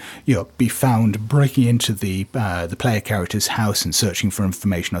to be found breaking into the player character's house and searching for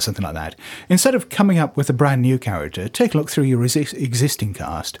information or something like that. Instead of coming up with a brand new character, take a look through your existing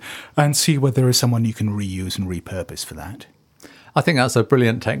cast and see whether there is someone you can reuse and repurpose for that. I think that's a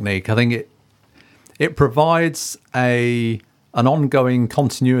brilliant technique. I think it provides an ongoing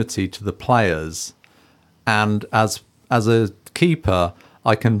continuity to the players, and as a keeper,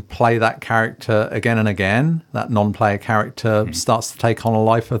 I can play that character again and again. That non-player character starts to take on a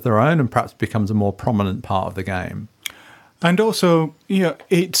life of their own and perhaps becomes a more prominent part of the game. And also,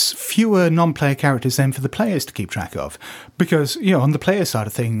 it's fewer non-player characters then for the players to keep track of. Because, on the player side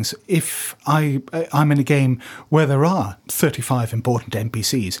of things, if I'm in a game where there are 35 important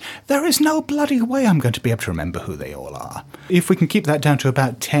NPCs, there is no bloody way I'm going to be able to remember who they all are. If we can keep that down to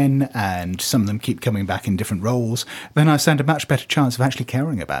about 10, and some of them keep coming back in different roles, then I stand a much better chance of actually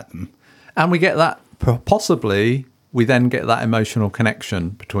caring about them. And we get that, possibly, we then get that emotional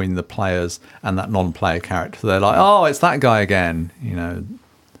connection between the players and that non-player character. They're like, oh, it's that guy again.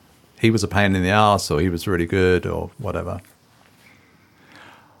 He was a pain in the arse, or he was really good, or whatever.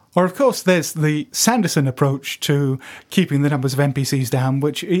 Or, of course, there's the Sanderson approach to keeping the numbers of NPCs down,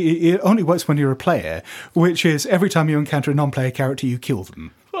 which it only works when you're a player, which is every time you encounter a non-player character, you kill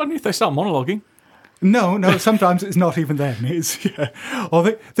them. Well, only if they start monologuing. No, sometimes it's not even then. It's, or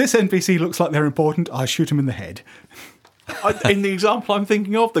this NPC looks like they're important, I shoot him in the head. In the example I'm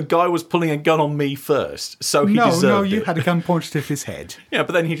thinking of, the guy was pulling a gun on me first, so he deserved it. No, you had a gun pointed at his head. Yeah,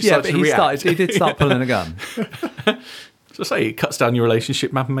 but then he decided to react. He did start pulling a gun. So say it cuts down your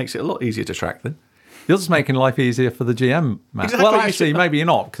relationship map and makes it a lot easier to track then. You're just making life easier for the GM, Matt. Exactly. Well, actually, maybe you're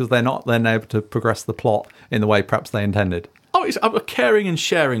not, because they're not then able to progress the plot in the way perhaps they intended. I'm a caring and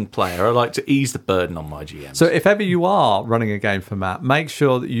sharing player. I like to ease the burden on my GM. So if ever you are running a game for Matt, make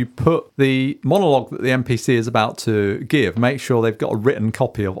sure that you put the monologue that the NPC is about to give, make sure they've got a written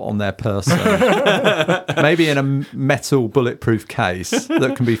copy of it on their person. Maybe in a metal bulletproof case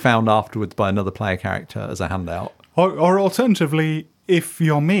that can be found afterwards by another player character as a handout. Or alternatively, if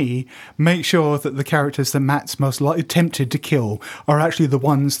you're me, make sure that the characters that Matt's most tempted to kill are actually the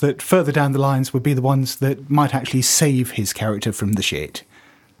ones that further down the lines would be the ones that might actually save his character from the shit.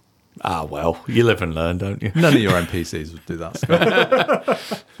 Ah, well, you live and learn, don't you? None of your NPCs would do that,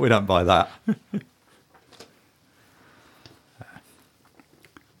 Scott. We don't buy that.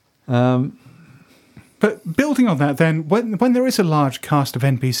 But building on that, then, when there is a large cast of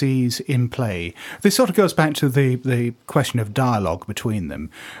NPCs in play, this sort of goes back to the question of dialogue between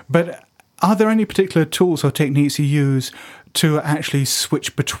them. But are there any particular tools or techniques you use to actually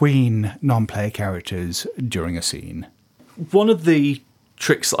switch between non-player characters during a scene? One of the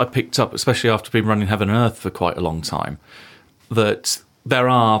tricks that I picked up, especially after being running Heaven and Earth for quite a long time, that there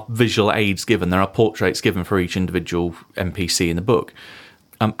are visual aids given, there are portraits given for each individual NPC in the book.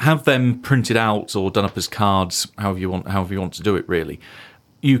 Have them printed out or done up as cards, however you want to do it, really.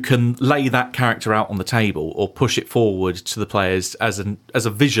 You can lay that character out on the table or push it forward to the players as a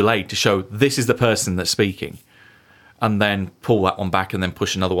visual aid to show this is the person that's speaking, and then pull that one back and then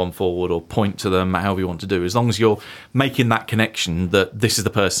push another one forward or point to them, however you want to do. As long as you're making that connection that this is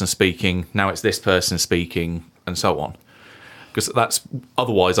the person speaking, now it's this person speaking, and so on. Because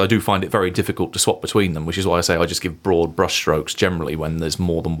otherwise I do find it very difficult to swap between them, which is why I say I just give broad brushstrokes generally when there's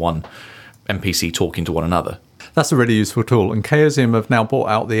more than one NPC talking to one another. That's a really useful tool, and Chaosium have now brought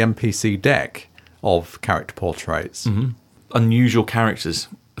out the NPC deck of character portraits. Mm-hmm. Unusual characters,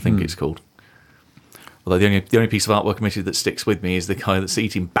 I think it's called. Although the only piece of artwork committed that sticks with me is the guy that's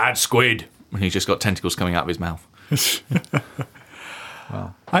eating bad squid, and he's just got tentacles coming out of his mouth.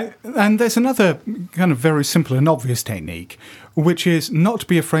 Wow. And there's another kind of very simple and obvious technique, which is not to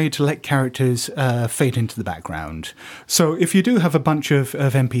be afraid to let characters fade into the background. So if you do have a bunch of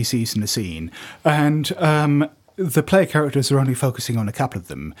NPCs in the scene, and the player characters are only focusing on a couple of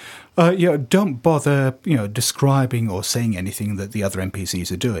them, don't bother describing or saying anything that the other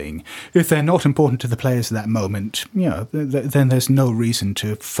NPCs are doing. If they're not important to the players at that moment, then there's no reason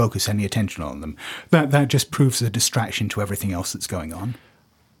to focus any attention on them. That just proves a distraction to everything else that's going on.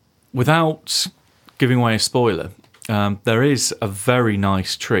 without giving away a spoiler, there is a very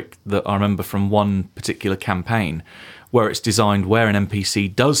nice trick that I remember from one particular campaign where it's designed where an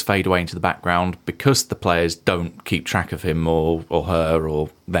NPC does fade away into the background because the players don't keep track of him or her or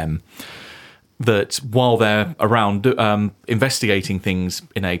them, that while they're around investigating things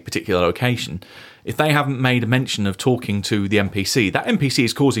in a particular location, if they haven't made a mention of talking to the NPC, that NPC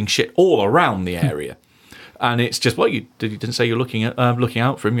is causing shit all around the area. And it's just, well, you didn't say you're looking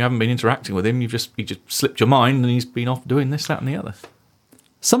out for him, you haven't been interacting with him, you just slipped your mind and he's been off doing this, that and the other.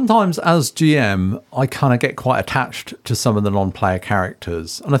 Sometimes as GM, I kind of get quite attached to some of the non-player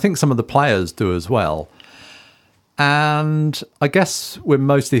characters, and I think some of the players do as well. And I guess we're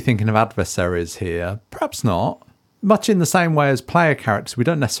mostly thinking of adversaries here. Perhaps not. Much in the same way as player characters, we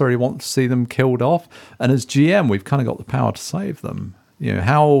don't necessarily want to see them killed off. And as GM, we've kind of got the power to save them. You know,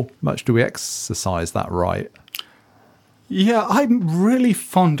 how much do we exercise that right? Yeah, I'm really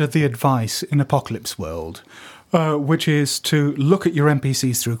fond of the advice in Apocalypse World, which is to look at your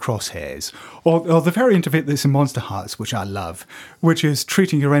NPCs through crosshairs, or the variant of it that's in Monster Hearts, which I love, which is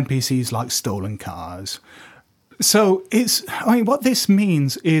treating your NPCs like stolen cars. So what this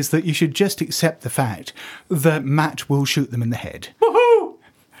means is that you should just accept the fact that Matt will shoot them in the head. Woohoo!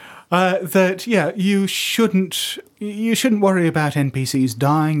 You shouldn't worry about NPCs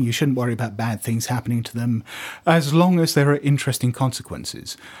dying. You shouldn't worry about bad things happening to them, as long as there are interesting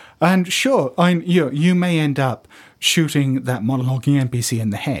consequences. And sure, you may end up shooting that monologuing NPC in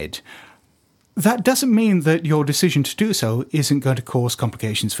the head. That doesn't mean that your decision to do so isn't going to cause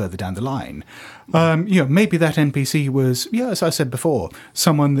complications further down the line. Maybe that NPC was, as I said before,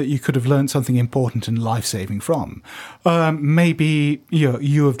 someone that you could have learned something important and life-saving from. Maybe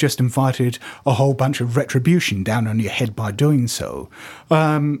you have just invited a whole bunch of retribution down on your head by doing so.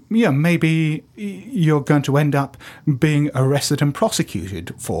 Maybe you're going to end up being arrested and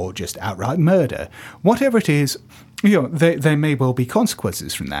prosecuted for just outright murder. Whatever it is, there may well be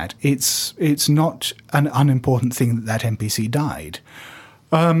consequences from that. It's not an unimportant thing that NPC died.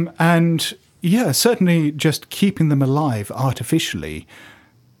 Certainly just keeping them alive artificially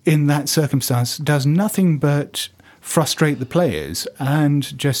in that circumstance does nothing but frustrate the players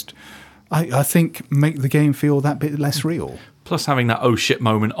and just, I think, make the game feel that bit less real. Plus having that oh shit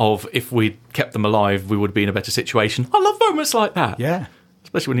moment of if we'd kept them alive, we would be in a better situation. I love moments like that. Yeah.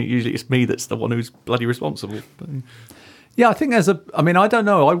 Especially when usually it's me that's the one who's bloody responsible. Yeah, I think I don't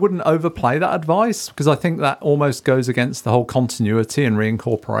know, I wouldn't overplay that advice because I think that almost goes against the whole continuity and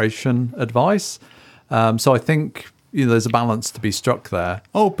reincorporation advice. So I think there's a balance to be struck there.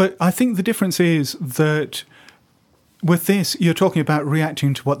 Oh, but I think the difference is that with this, you're talking about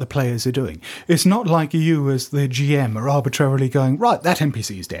reacting to what the players are doing. It's not like you as the GM are arbitrarily going, right, that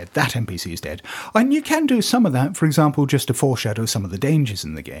NPC is dead, that NPC is dead. And you can do some of that, for example, just to foreshadow some of the dangers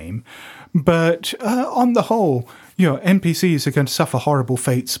in the game. But on the whole, NPCs are going to suffer horrible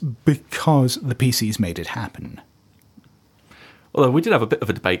fates because the PCs made it happen. Although we did have a bit of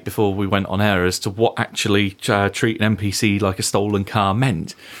a debate before we went on air as to what actually treat an NPC like a stolen car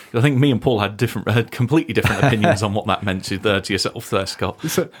meant. I think me and Paul had completely different opinions on what that meant to yourself there, Scott.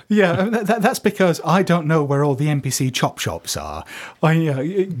 So, that's because I don't know where all the NPC chop shops are.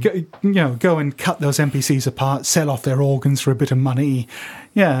 Go and cut those NPCs apart, sell off their organs for a bit of money.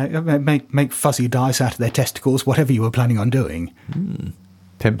 Yeah, make fuzzy dice out of their testicles, whatever you were planning on doing.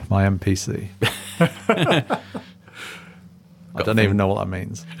 Pimp my NPC. I don't even know what that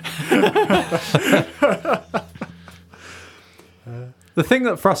means. The thing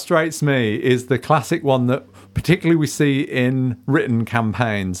that frustrates me is the classic one that particularly we see in written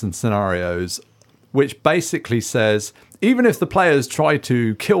campaigns and scenarios, which basically says, even if the players try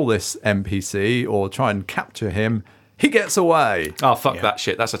to kill this NPC or try and capture him, he gets away. Oh, fuck that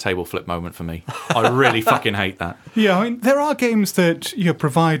shit. That's a table flip moment for me. I really fucking hate that. Yeah, I mean, there are games that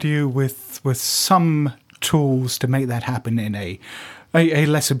provide you with some tools to make that happen in a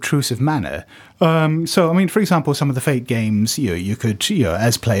less obtrusive manner. So, I mean, for example, some of the Fate games, you could,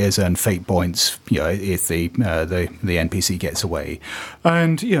 as players earn Fate points, if the NPC gets away,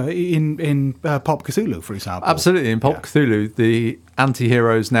 and in Pop Cthulhu, for example. Absolutely, in Pop Cthulhu, the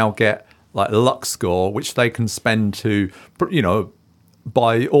anti-heroes now get like a luck score, which they can spend to,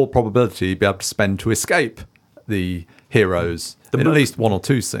 by all probability, be able to spend to escape the heroes. In at least one or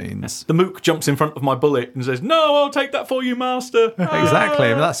two scenes. The mook jumps in front of my bullet and says, "No, I'll take that for you, master." Exactly.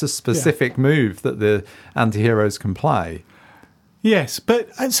 I mean, that's a specific move that the anti-heroes can play. Yes, but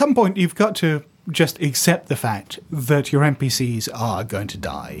at some point you've got to just accept the fact that your NPCs are going to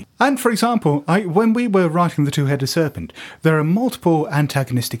die. And for example, when we were writing The Two-Headed Serpent, there are multiple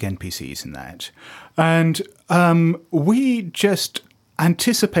antagonistic NPCs in that. And we just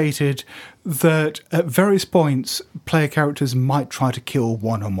anticipated that at various points player characters might try to kill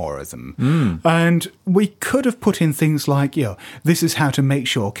one or more of them. And we could have put in things like, this is how to make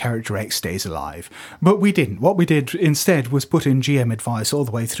sure character X stays alive. But we didn't. What we did instead was put in GM advice all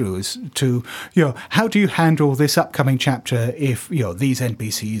the way through as to, how do you handle this upcoming chapter if, these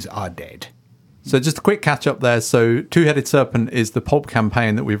NPCs are dead? So just a quick catch up there. So Two-Headed Serpent is the pulp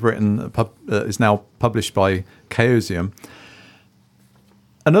campaign that we've written, is now published by Chaosium.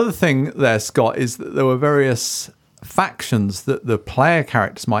 Another thing there, Scott, is that there were various factions that the player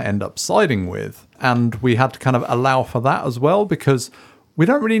characters might end up siding with. And we had to kind of allow for that as well, because we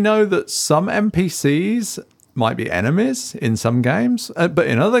don't really know that some NPCs might be enemies in some games. But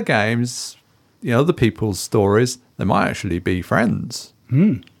in other games, other people's stories, they might actually be friends.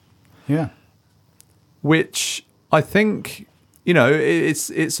 Yeah. Which I think,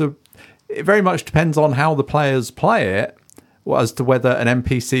 it very much depends on how the players play it as to whether an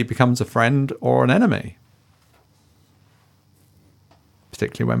NPC becomes a friend or an enemy.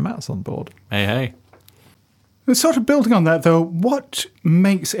 Particularly when Matt's on board. Hey. Sort of building on that, though, what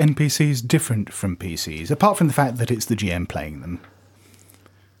makes NPCs different from PCs, apart from the fact that it's the GM playing them?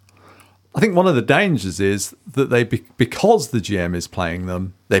 I think one of the dangers is that because the GM is playing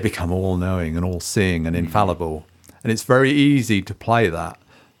them, they become all-knowing and all-seeing and infallible. And it's very easy to play that.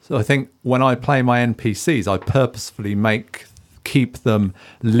 So I think when I play my NPCs, I purposefully keep them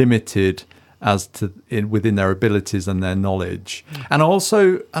limited as to within their abilities and their knowledge. And I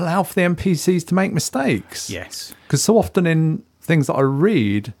also allow for the NPCs to make mistakes. Yes. Because so often in things that I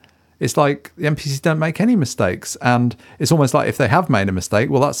read, it's like the NPCs don't make any mistakes. And it's almost like if they have made a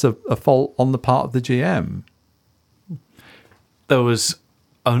mistake, well, that's a fault on the part of the GM. There was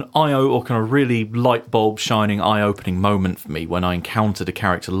an or kind of really light bulb shining, eye-opening moment for me when I encountered a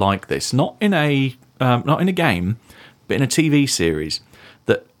character like this. Not in a game, but in a TV series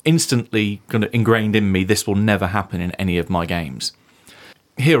that instantly kind of ingrained in me, this will never happen in any of my games.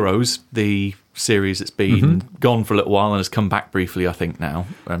 Heroes, the series that's been gone for a little while and has come back briefly, I think now,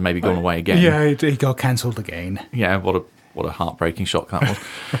 and maybe gone away again. Yeah, it got cancelled again. Yeah, what a heartbreaking shock that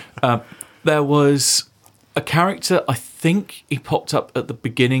was. There was a character, I think he popped up at the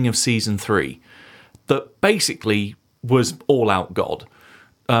beginning of season 3, that basically was all-out God.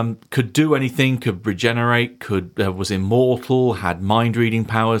 Could do anything, could regenerate, was immortal, had mind-reading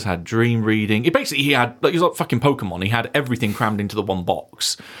powers, had dream reading. He was like fucking Pokemon. He had everything crammed into the one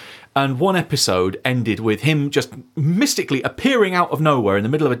box. And one episode ended with him just mystically appearing out of nowhere in the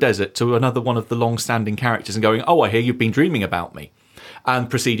middle of a desert to another one of the long-standing characters and going, "Oh, I hear you've been dreaming about me." And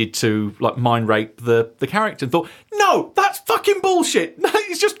proceeded to mind rape the character and thought, "No, that's fucking bullshit.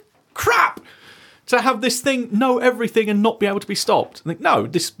 It's just crap." To have this thing know everything and not be able to be stopped. I think, no,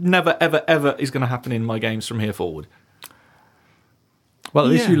 this never, ever, ever is going to happen in my games from here forward. Well,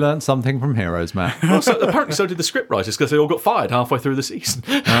 at least you learned something from Heroes, Matt. Well, apparently so did the scriptwriters, because they all got fired halfway through the season.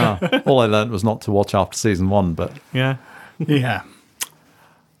 All I learned was not to watch after season 1, but... Yeah.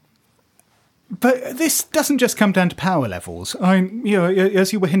 But this doesn't just come down to power levels.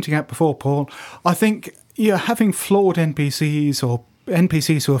 As you were hinting at before, Paul, I think having flawed NPCs or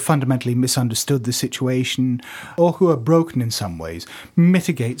NPCs who have fundamentally misunderstood the situation or who are broken in some ways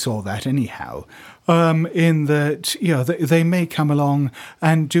mitigates all that anyhow. In that, they may come along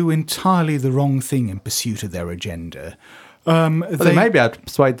and do entirely the wrong thing in pursuit of their agenda. But they may be able to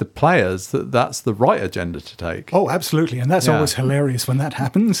persuade the players that that's the right agenda to take. Oh, absolutely. And that's always hilarious when that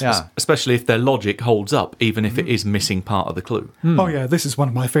happens. Yeah. Especially if their logic holds up, even if it is missing part of the clue. Oh, yeah, this is one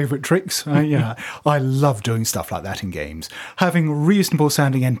of my favourite tricks. I love doing stuff like that in games. Having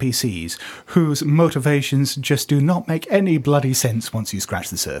reasonable-sounding NPCs whose motivations just do not make any bloody sense once you scratch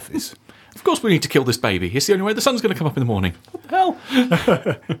the surface. Of course we need to kill this baby. It's the only way the sun's going to come up in the morning. What the hell?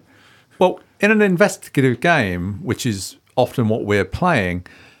 Well, in an investigative game, which is often what we're playing,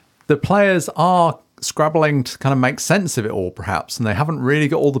 the players are scrabbling to kind of make sense of it all, perhaps, and they haven't really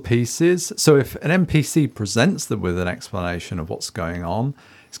got all the pieces. So if an NPC presents them with an explanation of what's going on,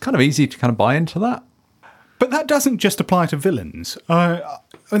 it's kind of easy to kind of buy into that. But that doesn't just apply to villains.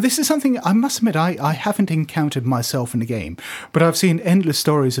 This is something I must admit I haven't encountered myself in a game, but I've seen endless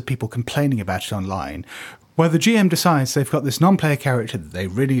stories of people complaining about it online, where the GM decides they've got this non-player character that they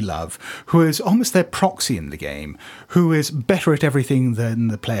really love, who is almost their proxy in the game, who is better at everything than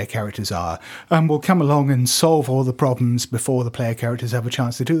the player characters are, and will come along and solve all the problems before the player characters have a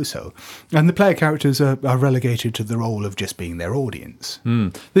chance to do so. And the player characters are relegated to the role of just being their audience.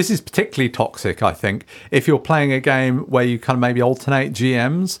 This is particularly toxic, I think, if you're playing a game where you kind of maybe alternate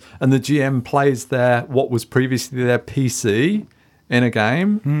GMs, and the GM plays what was previously their PC in a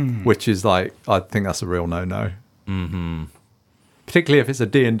game, which is like, I think that's a real no-no. particularly if it's a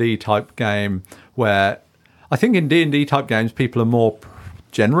D&D type game, where I think in D&D type games, people are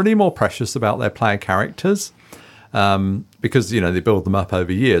generally more precious about their player characters, because, they build them up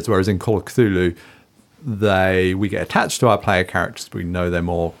over years, whereas in Call of Cthulhu, we get attached to our player characters, but we know they're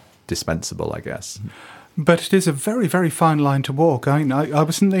more dispensable, I guess. But it is a very, very fine line to walk. I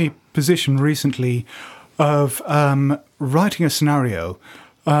was in the position recently of writing a scenario.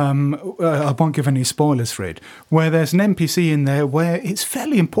 I won't give any spoilers for it, where there's an NPC in there where it's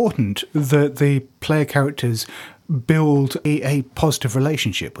fairly important that the player characters build a positive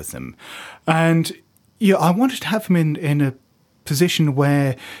relationship with them. And I wanted to have him in a position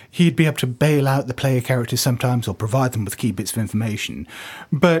where he'd be able to bail out the player characters sometimes or provide them with key bits of information.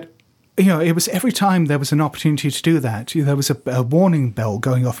 But it was every time there was an opportunity to do that, there was a warning bell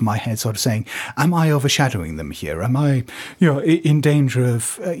going off in my head, sort of saying, am I overshadowing them here? Am I, in danger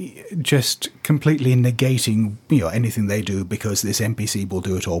of just completely negating, anything they do because this NPC will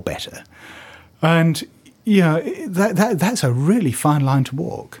do it all better? And, that's a really fine line to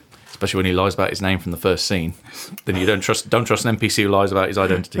walk. Especially when he lies about his name from the first scene. Then you don't trust an NPC who lies about his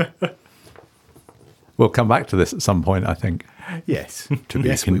identity. We'll come back to this at some point, I think. Yes,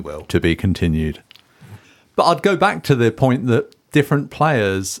 we will. To be continued. But I'd go back to the point that different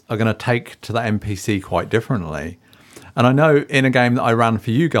players are going to take to that NPC quite differently. And I know in a game that I ran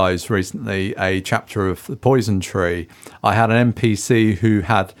for you guys recently, a chapter of The Poison Tree, I had an NPC who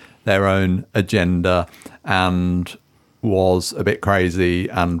had their own agenda and was a bit crazy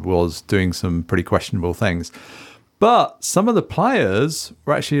and was doing some pretty questionable things. But some of the players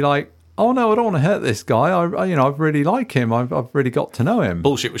were actually like, oh no, I don't want to hurt this guy. I really like him. I've really got to know him.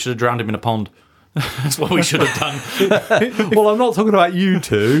 Bullshit, we should have drowned him in a pond. That's what we should have done. Well, I'm not talking about you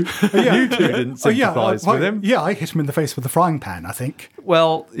two. You two didn't sympathise with him. Yeah, I hit him in the face with a frying pan, I think.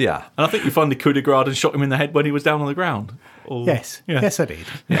 Well, yeah. And I think you finally coup de grace and shot him in the head when he was down on the ground. Yes, yes I did.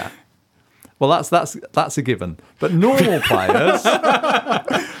 Yeah. Well, that's a given. But normal players,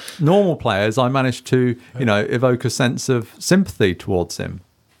 I managed to, evoke a sense of sympathy towards him.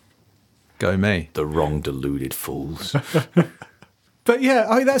 Go me. The wrong deluded fools. But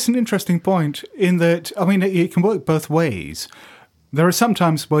yeah, that's an interesting point in that, it can work both ways. There are some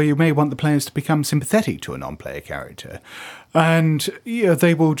times where you may want the players to become sympathetic to a non-player character. And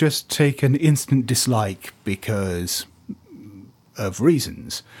they will just take an instant dislike because of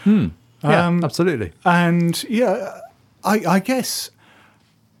reasons. Yeah, absolutely. And I guess.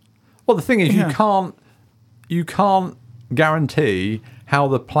 Well, the thing is, you can't guarantee how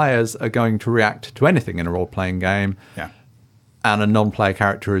the players are going to react to anything in a role-playing game. Yeah. And a non-player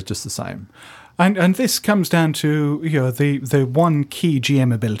character is just the same. And this comes down to the one key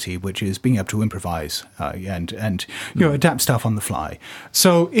GM ability, which is being able to improvise and adapt stuff on the fly.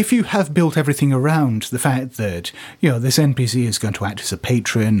 So if you have built everything around the fact that this NPC is going to act as a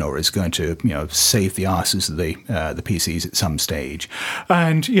patron or is going to save the asses of the PCs at some stage,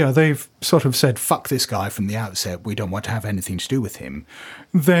 and they've sort of said fuck this guy from the outset, we don't want to have anything to do with him,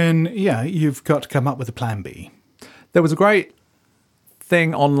 then you've got to come up with a plan B. There was a great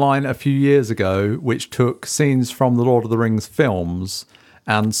thing online a few years ago which took scenes from the Lord of the Rings films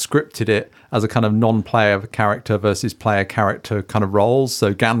and scripted it as a kind of non-player character versus player character kind of roles.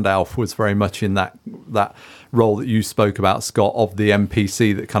 So Gandalf was very much in that role that you spoke about, Scott, of the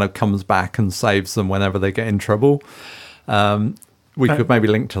NPC that kind of comes back and saves them whenever they get in trouble. We could maybe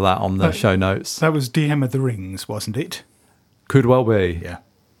link to that on the show notes. That was DM of the Rings, wasn't it? Could well be. Yeah.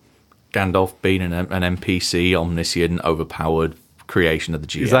 Gandalf being an NPC, omniscient, overpowered creation of the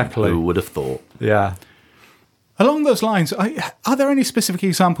GM. Exactly. Who would have thought? Yeah. Along those lines, are there any specific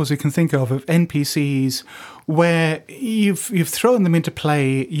examples you can think of NPCs where you've thrown them into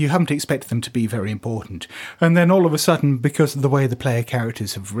play, you haven't expected them to be very important, and then all of a sudden, because of the way the player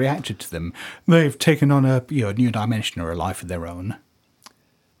characters have reacted to them, they've taken on a new dimension or a life of their own?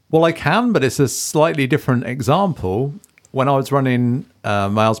 Well, I can, but it's a slightly different example. When I was running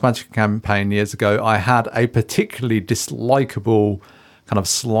Miles Magic campaign years ago, I had a particularly dislikable, kind of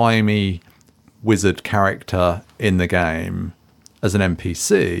slimy wizard character in the game as an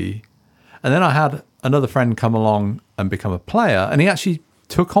NPC. And then I had another friend come along and become a player, and he actually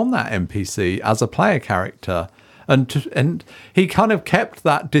took on that NPC as a player character. And he kind of kept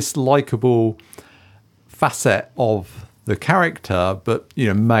that dislikable facet of the character, but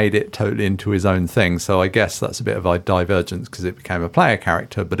made it totally into his own thing. So I guess that's a bit of a divergence because it became a player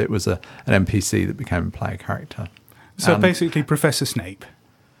character, but it was an NPC that became a player character. So basically Professor Snape.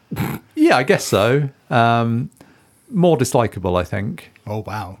 Yeah, I guess so. More dislikable, I think. Oh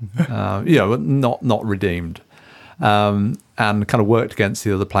wow. Not redeemed, and kind of worked against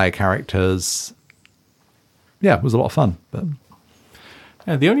the other player characters. Yeah, it was a lot of fun. But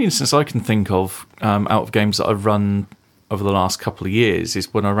Yeah, the only instance I can think of out of games that I've run over the last couple of years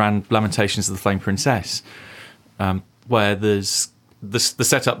is when I ran Lamentations of the Flame Princess, where there's the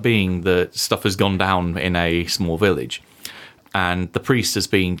setup being that stuff has gone down in a small village, and the priest has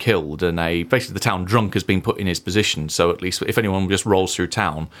been killed, and basically the town drunk has been put in his position. So at least if anyone just rolls through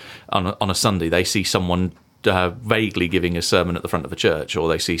town on a Sunday, they see someone vaguely giving a sermon at the front of a church, or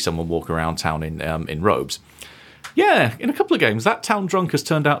they see someone walking around town in robes. Yeah, in a couple of games, that town drunk has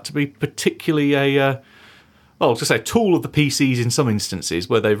turned out to be particularly a tool of the PCs in some instances,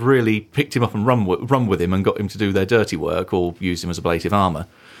 where they've really picked him up and run with him and got him to do their dirty work, or used him as ablative armour.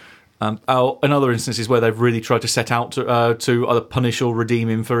 In other instances where they've really tried to set out to either punish or redeem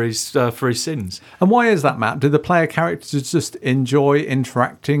him for his sins. And why is that, Matt? Do the player characters just enjoy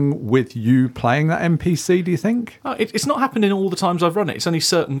interacting with you playing that NPC, do you think? It's not happened in all the times I've run it. It's only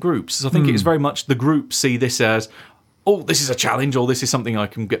certain groups. So I think it's very much the groups see this as, oh, this is a challenge, or this is something I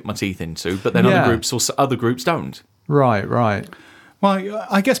can get my teeth into. But then other groups don't. Right. Well,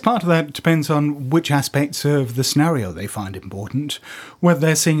 I guess part of that depends on which aspects of the scenario they find important. Whether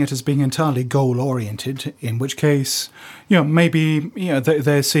they're seeing it as being entirely goal-oriented, in which case, maybe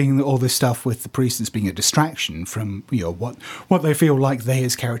they're seeing all this stuff with the priest as being a distraction from what they feel like they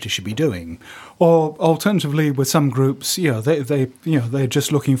as characters should be doing. Or alternatively, with some groups, they're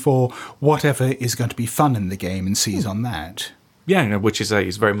just looking for whatever is going to be fun in the game and seize on that. Yeah, which is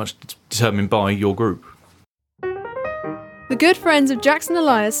very much determined by your group. The good friends of Jackson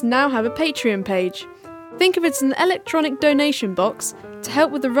Elias now have a Patreon page. Think of it as an electronic donation box to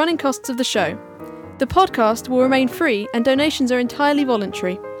help with the running costs of the show. The podcast will remain free and donations are entirely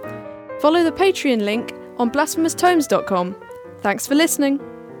voluntary. Follow the Patreon link on blasphemoustomes.com. Thanks for listening.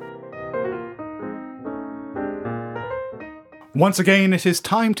 Once again, it is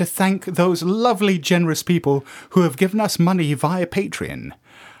time to thank those lovely, generous people who have given us money via Patreon.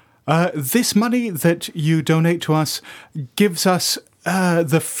 This money that you donate to us gives us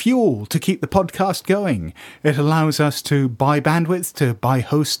the fuel to keep the podcast going. It allows us to buy bandwidth, to buy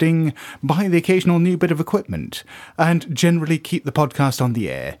hosting, buy the occasional new bit of equipment, and generally keep the podcast on the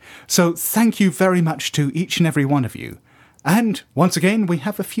air. So thank you very much to each and every one of you. And once again, we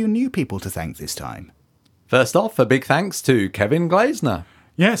have a few new people to thank this time. First off, a big thanks to Kevin Glazner.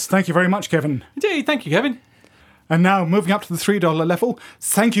 Yes, thank you very much, Kevin. Indeed, thank you, Kevin. And now, moving up to the $3 level,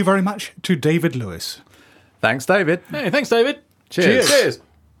 thank you very much to David Lewis. Thanks, David. Hey, thanks, David. Cheers.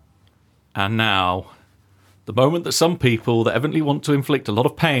 And now, the moment that some people that evidently want to inflict a lot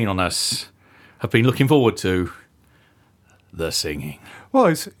of pain on us have been looking forward to, the singing.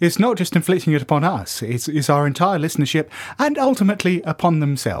 Well, it's not just inflicting it upon us, it's our entire listenership, and ultimately upon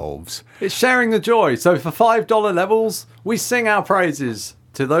themselves. It's sharing the joy. So for $5 levels, we sing our praises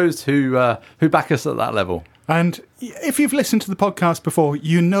to those who back us at that level. And if you've listened to the podcast before,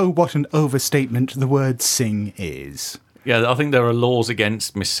 you know what an overstatement the word sing is. Yeah, I think there are laws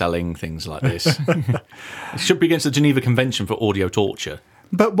against misselling things like this. It should be against the Geneva Convention for audio torture.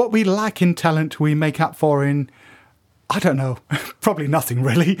 But what we lack in talent, we make up for in, I don't know, probably nothing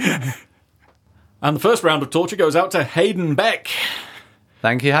really. And the first round of torture goes out to Hayden Beck.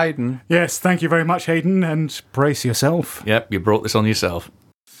 Thank you, Hayden. Yes, thank you very much, Hayden, and brace yourself. Yep, you brought this on yourself.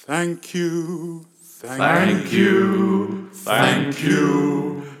 Thank you. Thank you, thank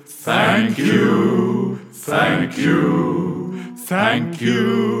you, thank you, thank you, thank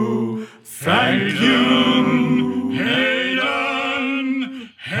you, thank you,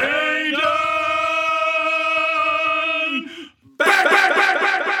 Hayden, Hayden.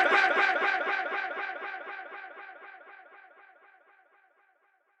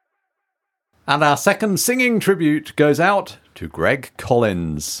 And our second singing tribute goes out to Greg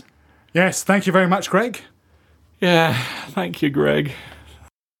Collins. Yes, thank you very much, Greg. Yeah, thank you, Greg.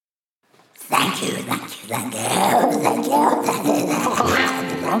 Thank you, thank you, thank you,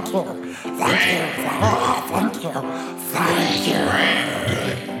 thank you, thank you, thank you, thank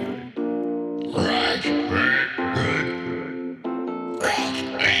you, thank you, thank you.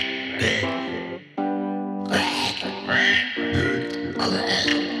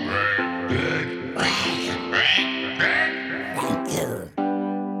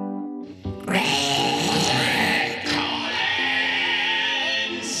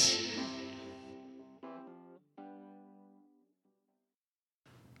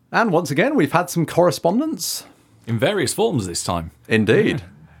 And once again, we've had some correspondence. In various forms this time. Indeed.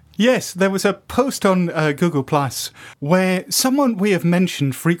 Yes, there was a post on Google Plus where someone we have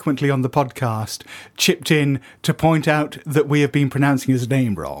mentioned frequently on the podcast chipped in to point out that we have been pronouncing his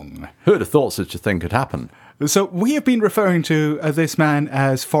name wrong. Who would have thought such a thing could happen? So we have been referring to this man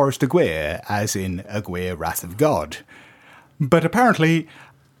as Forrest Aguirre, as in Aguirre, Wrath of God. But apparently,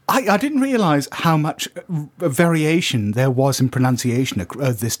 I didn't realise how much variation there was in pronunciation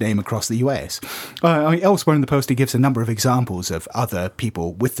of this name across the US. Elsewhere in the post, he gives a number of examples of other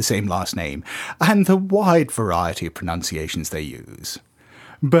people with the same last name and the wide variety of pronunciations they use.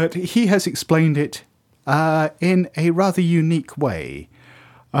 But he has explained it in a rather unique way.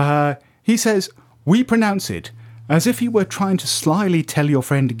 He says, "We pronounce it as if you were trying to slyly tell your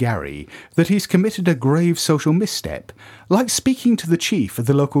friend Gary that he's committed a grave social misstep, like speaking to the chief of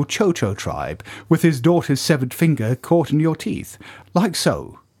the local Cho-Cho tribe with his daughter's severed finger caught in your teeth, like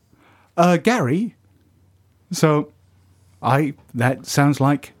so. Gary? So, that sounds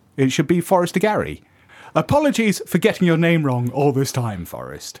like it should be Forrester Gary. Apologies for getting your name wrong all this time,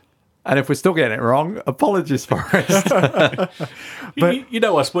 Forrest." And if we're still getting it wrong, apologies, Forrest. But you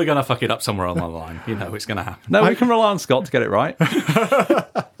know us, we're going to fuck it up somewhere on the line. You know it's going to happen. No, we can rely on Scott to get it right.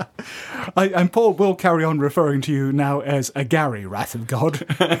 And Paul will carry on referring to you now as a Gary, Wrath of God.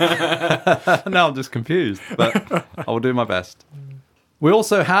 Now I'm just confused, but I will do my best. We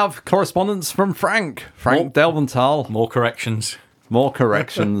also have correspondence from Frank Delventhal. More corrections. More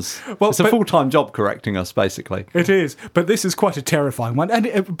corrections. It's a full-time job correcting us, basically. It is, but this is quite a terrifying one.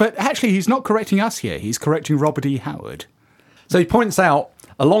 But actually, he's not correcting us here. He's correcting Robert E. Howard. So he points out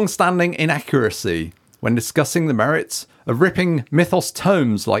a long-standing inaccuracy when discussing the merits of ripping mythos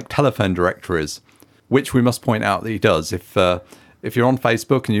tomes like telephone directories, which we must point out that he does. If you're on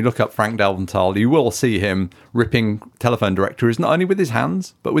Facebook and you look up Frank Delventhal, you will see him ripping telephone directories, not only with his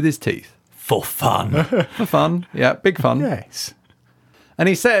hands, but with his teeth. For fun. For fun. Yeah, big fun. Yes. And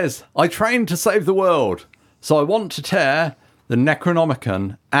he says, "I trained to save the world, so I want to tear the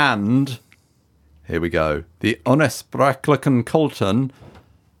Necronomicon and," here we go, "the Unesprechlichen Kulten."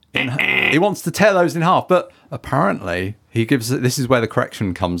 He wants to tear those in half, but apparently this is where the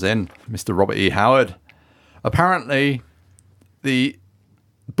correction comes in, Mr. Robert E. Howard. Apparently, the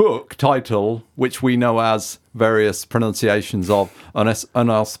book title, which we know as various pronunciations of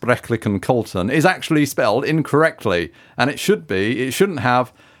Unesprechlichen Kulten, is actually spelled incorrectly, and it shouldn't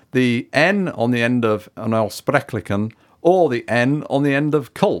have the N on the end of Unesprechlichen or the N on the end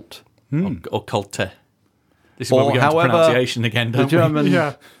of cult. Or Kulte. This is where we go into pronunciation again, don't the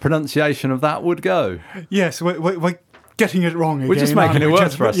German pronunciation of that would go. Yes, we're getting it wrong again. We're just making it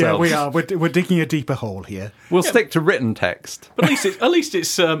worse for ourselves. Yeah, we are. We're digging a deeper hole here. We'll stick to written text. But at least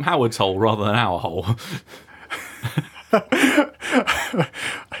it's Howard's hole rather than our hole.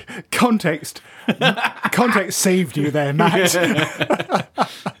 Context saved you there, Matt.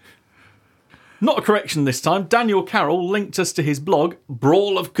 Not a correction this time. Daniel Carroll linked us to his blog,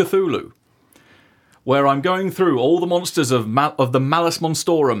 Brawl of Cthulhu, where I'm going through all the monsters of the Malus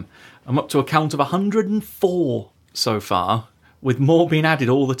Monstorum. I'm up to a count of 104 so far, with more being added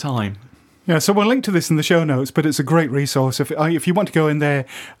all the time. Yeah, so we'll link to this in the show notes, but it's a great resource. If you want to go in there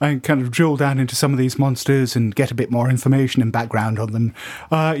and kind of drill down into some of these monsters and get a bit more information and background on them,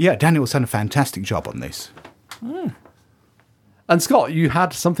 Daniel's done a fantastic job on this. And Scott, you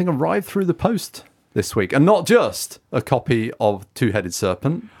had something arrive through the post this week, and not just a copy of Two-Headed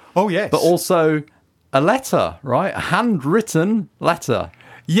Serpent. Oh, yes. But also a letter, right? A handwritten letter.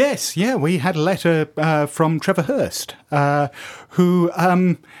 Yes, we had a letter from Trevor Hurst, who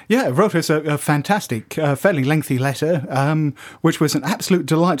wrote us a fantastic, fairly lengthy letter, which was an absolute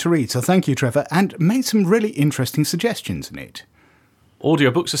delight to read. So thank you, Trevor, and made some really interesting suggestions in it.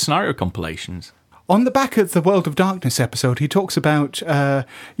 Audiobooks or scenario compilations. On the back of the World of Darkness episode, he talks about the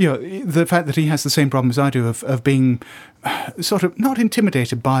fact that he has the same problem as I do of being sort of not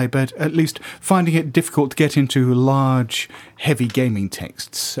intimidated by, but at least finding it difficult to get into large, heavy gaming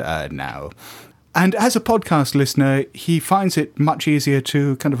texts now. And as a podcast listener, he finds it much easier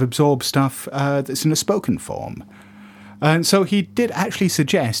to kind of absorb stuff that's in a spoken form. And so he did actually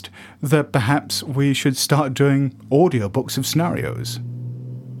suggest that perhaps we should start doing audiobooks of scenarios.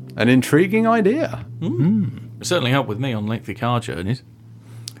 An intriguing idea. It certainly helped with me on lengthy car journeys.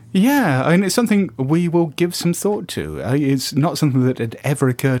 Yeah, I mean, it's something we will give some thought to. It's not something that had ever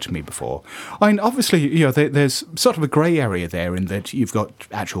occurred to me before. I mean, obviously, there's sort of a grey area there in that you've got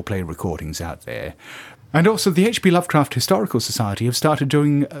actual play recordings out there. And also, the H.P. Lovecraft Historical Society have started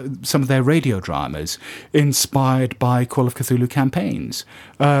doing some of their radio dramas inspired by Call of Cthulhu campaigns.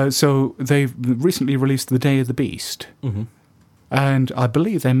 So they've recently released The Day of the Beast. Mm-hmm. And I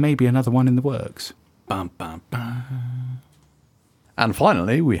believe there may be another one in the works. Bum, bum, bum. And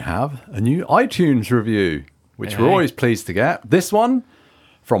finally, we have a new iTunes review, which we're always pleased to get. This one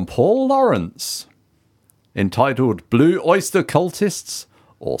from Paul Lawrence, entitled Blue Oyster Cultists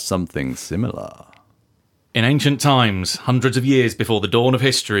or Something Similar. In ancient times, hundreds of years before the dawn of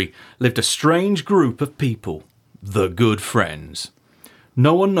history, lived a strange group of people. the good friends.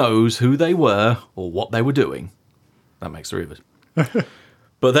 No one knows who they were or what they were doing. That makes 3 of us.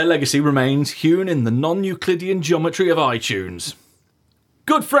 But their legacy remains hewn in the non-Euclidean geometry of iTunes.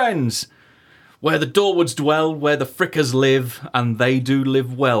 Good friends! Where the Dorwoods dwell, where the Frickers live, and they do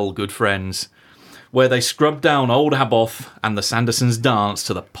live well, good friends. Where they scrub down old Aboth, and the Sandersons dance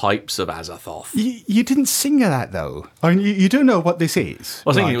to the pipes of Azathoth. You didn't sing that, though. I mean, you do know what this is. I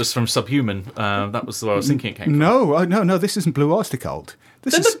was thinking it was from Subhuman. That was what I was thinking it came from. No, this isn't Blue Oyster Cult.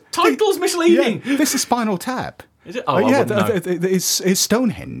 Then the title's misleading. Yeah, this is Spinal Tap. Is it? Oh, I wouldn't know. It's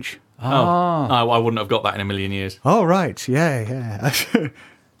Stonehenge. I wouldn't have got that in a million years. Oh, right. Yeah.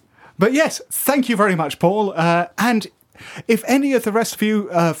 But yes, thank you very much, Paul. And if any of the rest of you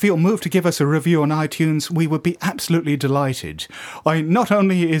feel moved to give us a review on iTunes, we would be absolutely delighted. Not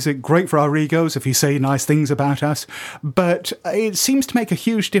only is it great for our egos if you say nice things about us, but it seems to make a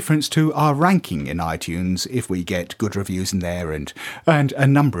huge difference to our ranking in iTunes if we get good reviews in there and a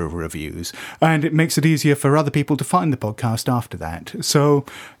number of reviews. And it makes it easier for other people to find the podcast after that. So,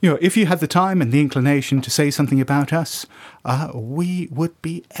 if you had the time and the inclination to say something about us, we would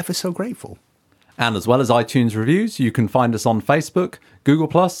be ever so grateful. And as well as iTunes reviews, you can find us on Facebook, Google+,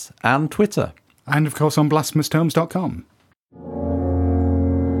 and Twitter. And, of course, on blasphemoustomes.com.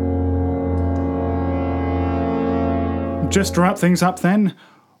 Just to wrap things up then,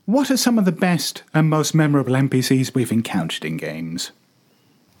 what are some of the best and most memorable NPCs we've encountered in games?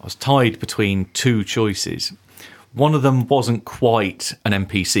 I was tied between 2 choices. One of them wasn't quite an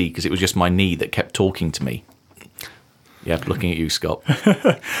NPC because it was just my knee that kept talking to me. Yeah, looking at you, Scott.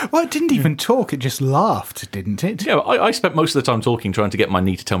 Well, it didn't even talk, it just laughed, didn't it? Yeah, I spent most of the time talking, trying to get my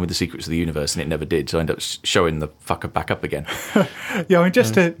knee to tell me the secrets of the universe, and it never did, so I ended up showing the fucker back up again. Yeah, I mean,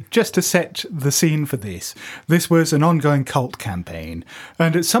 just to set the scene for this was an ongoing cult campaign,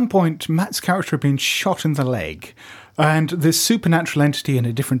 and at some point, Matt's character had been shot in the leg, and this supernatural entity in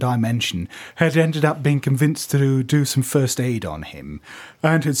a different dimension had ended up being convinced to do some first aid on him,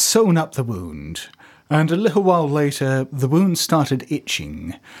 and had sewn up the wound. And a little while later, the wound started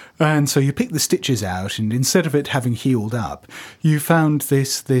itching. And so you picked the stitches out, and instead of it having healed up, you found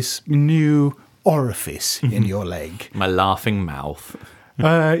this new orifice in your leg. My laughing mouth.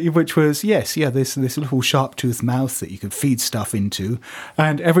 Which was, this little sharp-toothed mouth that you could feed stuff into.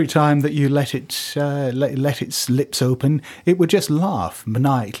 And every time that you let its lips open, it would just laugh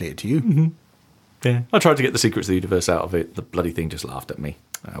maniacally at you. Mm-hmm. Yeah. I tried to get the secrets of the universe out of it. The bloody thing just laughed at me.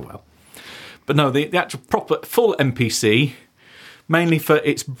 Oh, well. But no, the actual proper full NPC, mainly for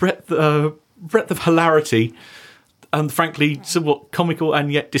its breadth of hilarity and frankly somewhat comical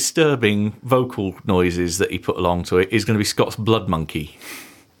and yet disturbing vocal noises that he put along to it, is going to be Scott's Blood Monkey.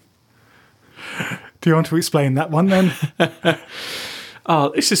 Do you want to explain that one then? That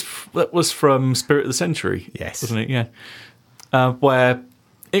was from Spirit of the Century. Yes. Wasn't it? Yeah. Where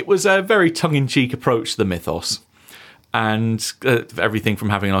it was a very tongue-in-cheek approach to the mythos. And everything from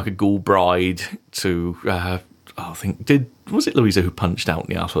having like a ghoul bride to, was it Louisa who punched out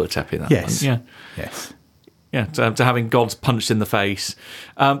the arsehole of Tepe in that yes. one? Yeah. Yes. Yeah, to having gods punched in the face.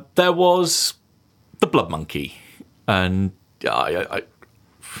 There was the Blood Monkey. And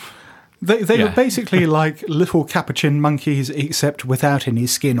They were basically like little capuchin monkeys, except without any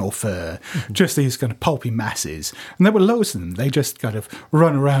skin or fur. Just these kind of pulpy masses. And there were loads of them. They just kind of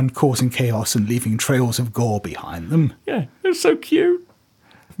run around causing chaos and leaving trails of gore behind them. Yeah, it was so cute.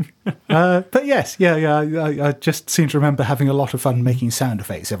 But yes, I just seem to remember having a lot of fun making sound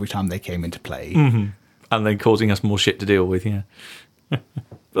effects every time they came into play. Mm-hmm. And then causing us more shit to deal with, yeah.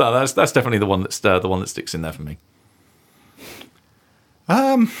 Well, that's definitely the one that sticks in there for me.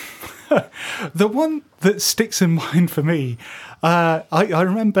 The one that sticks in mind for me, I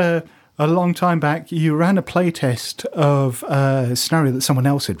remember a long time back you ran a playtest of a scenario that someone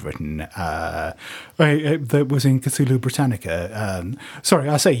else had written that was in Cthulhu Britannica. Sorry,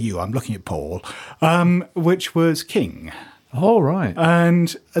 I say you, I'm looking at Paul, which was King. Oh, right.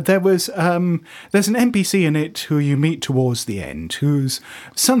 And there's an NPC in it who you meet towards the end who's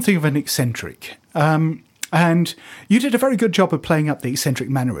something of an eccentric. And you did a very good job of playing up the eccentric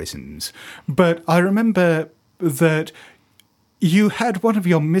mannerisms. But I remember that you had one of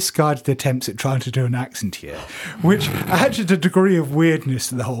your misguided attempts at trying to do an accent here, which added a degree of weirdness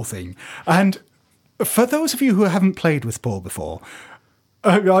to the whole thing. And for those of you who haven't played with Paul before,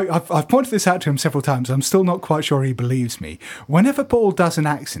 I've pointed this out to him several times. I'm still not quite sure he believes me. Whenever Paul does an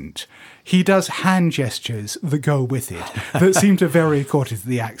accent, he does hand gestures that go with it that seem to vary according to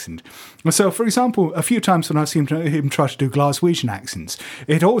the accent. So, for example, a few times when I've seen him try to do Glaswegian accents,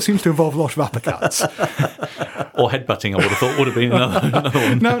 it always seems to involve a lot of uppercuts. Or headbutting, I would have thought would have been another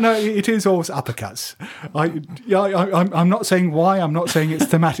one. No, it is always uppercuts. I'm not saying why. I'm not saying it's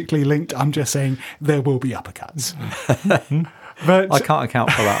thematically linked. I'm just saying there will be uppercuts. But I can't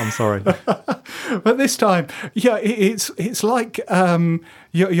account for that. I'm sorry. But this time, it's like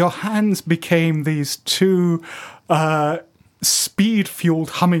your hands became these two speed-fueled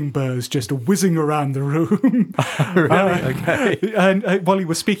hummingbirds just whizzing around the room. Really? Okay. And while he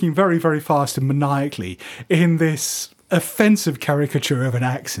was speaking very, very fast and maniacally in this offensive caricature of an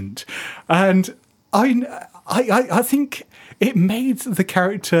accent. And I think it made the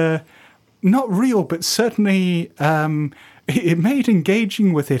character not real, but certainly it made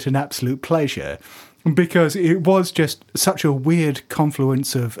engaging with it an absolute pleasure, because it was just such a weird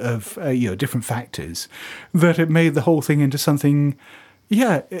confluence of different factors that it made the whole thing into something,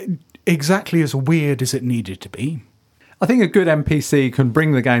 exactly as weird as it needed to be. I think a good NPC can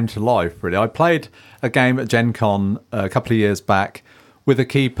bring the game to life, really. I played a game at Gen Con a couple of years back with a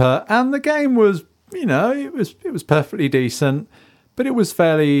keeper, and the game was, it was perfectly decent, but it was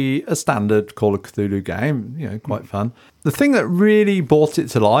fairly a standard Call of Cthulhu game, quite fun. The thing that really brought it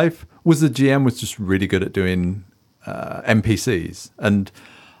to life was the GM was just really good at doing NPCs. And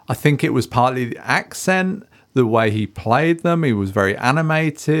I think it was partly the accent, the way he played them. He was very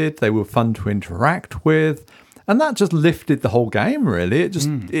animated. They were fun to interact with. And that just lifted the whole game, really. It just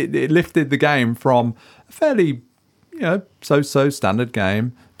it lifted the game from a fairly, so standard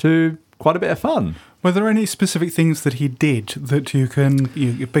game to quite a bit of fun. Were there any specific things that he did that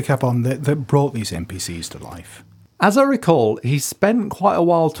you pick up on that brought these NPCs to life? As I recall, he spent quite a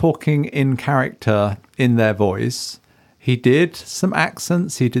while talking in character in their voice. He did some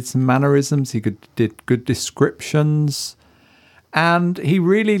accents, he did some mannerisms, did good descriptions, and he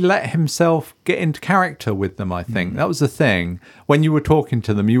really let himself get into character with them, I think. That was the thing. When you were talking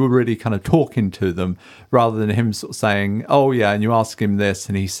to them, you were really kind of talking to them rather than him sort of saying, oh, yeah, and you ask him this,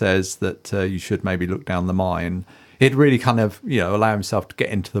 and he says that you should maybe look down the mine. He'd really kind of, allow himself to get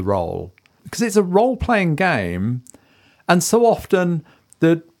into the role. Because it's a role-playing game, and so often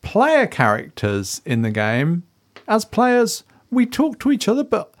the player characters in the game, as players, we talk to each other,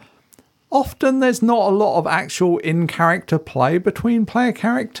 but often there's not a lot of actual in-character play between player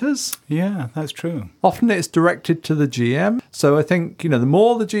characters. Yeah, that's true. Often it's directed to the GM. So I think, the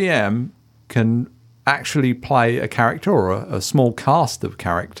more the GM can actually play a character or a small cast of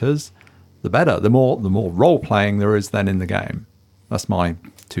characters, the better. The more role-playing there is then in the game. That's my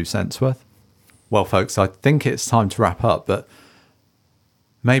 2 cents worth. Well, folks, I think it's time to wrap up, but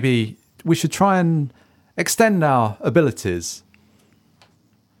maybe we should try and extend our abilities.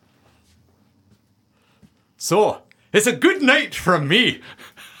 So, it's a good night from me.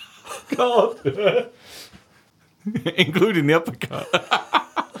 God. Including the uppercut.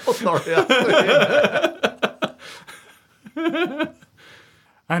 Oh, sorry.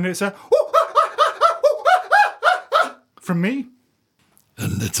 And it's a... from me.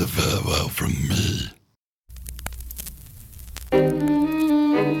 And it's a farewell from me.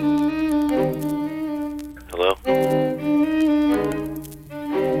 Hello?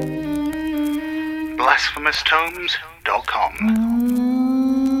 BlasphemousTomes.com.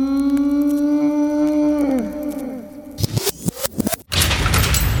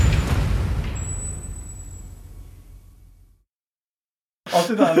 I'll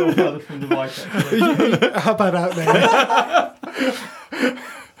do that a little further from the mic, actually. How about out there?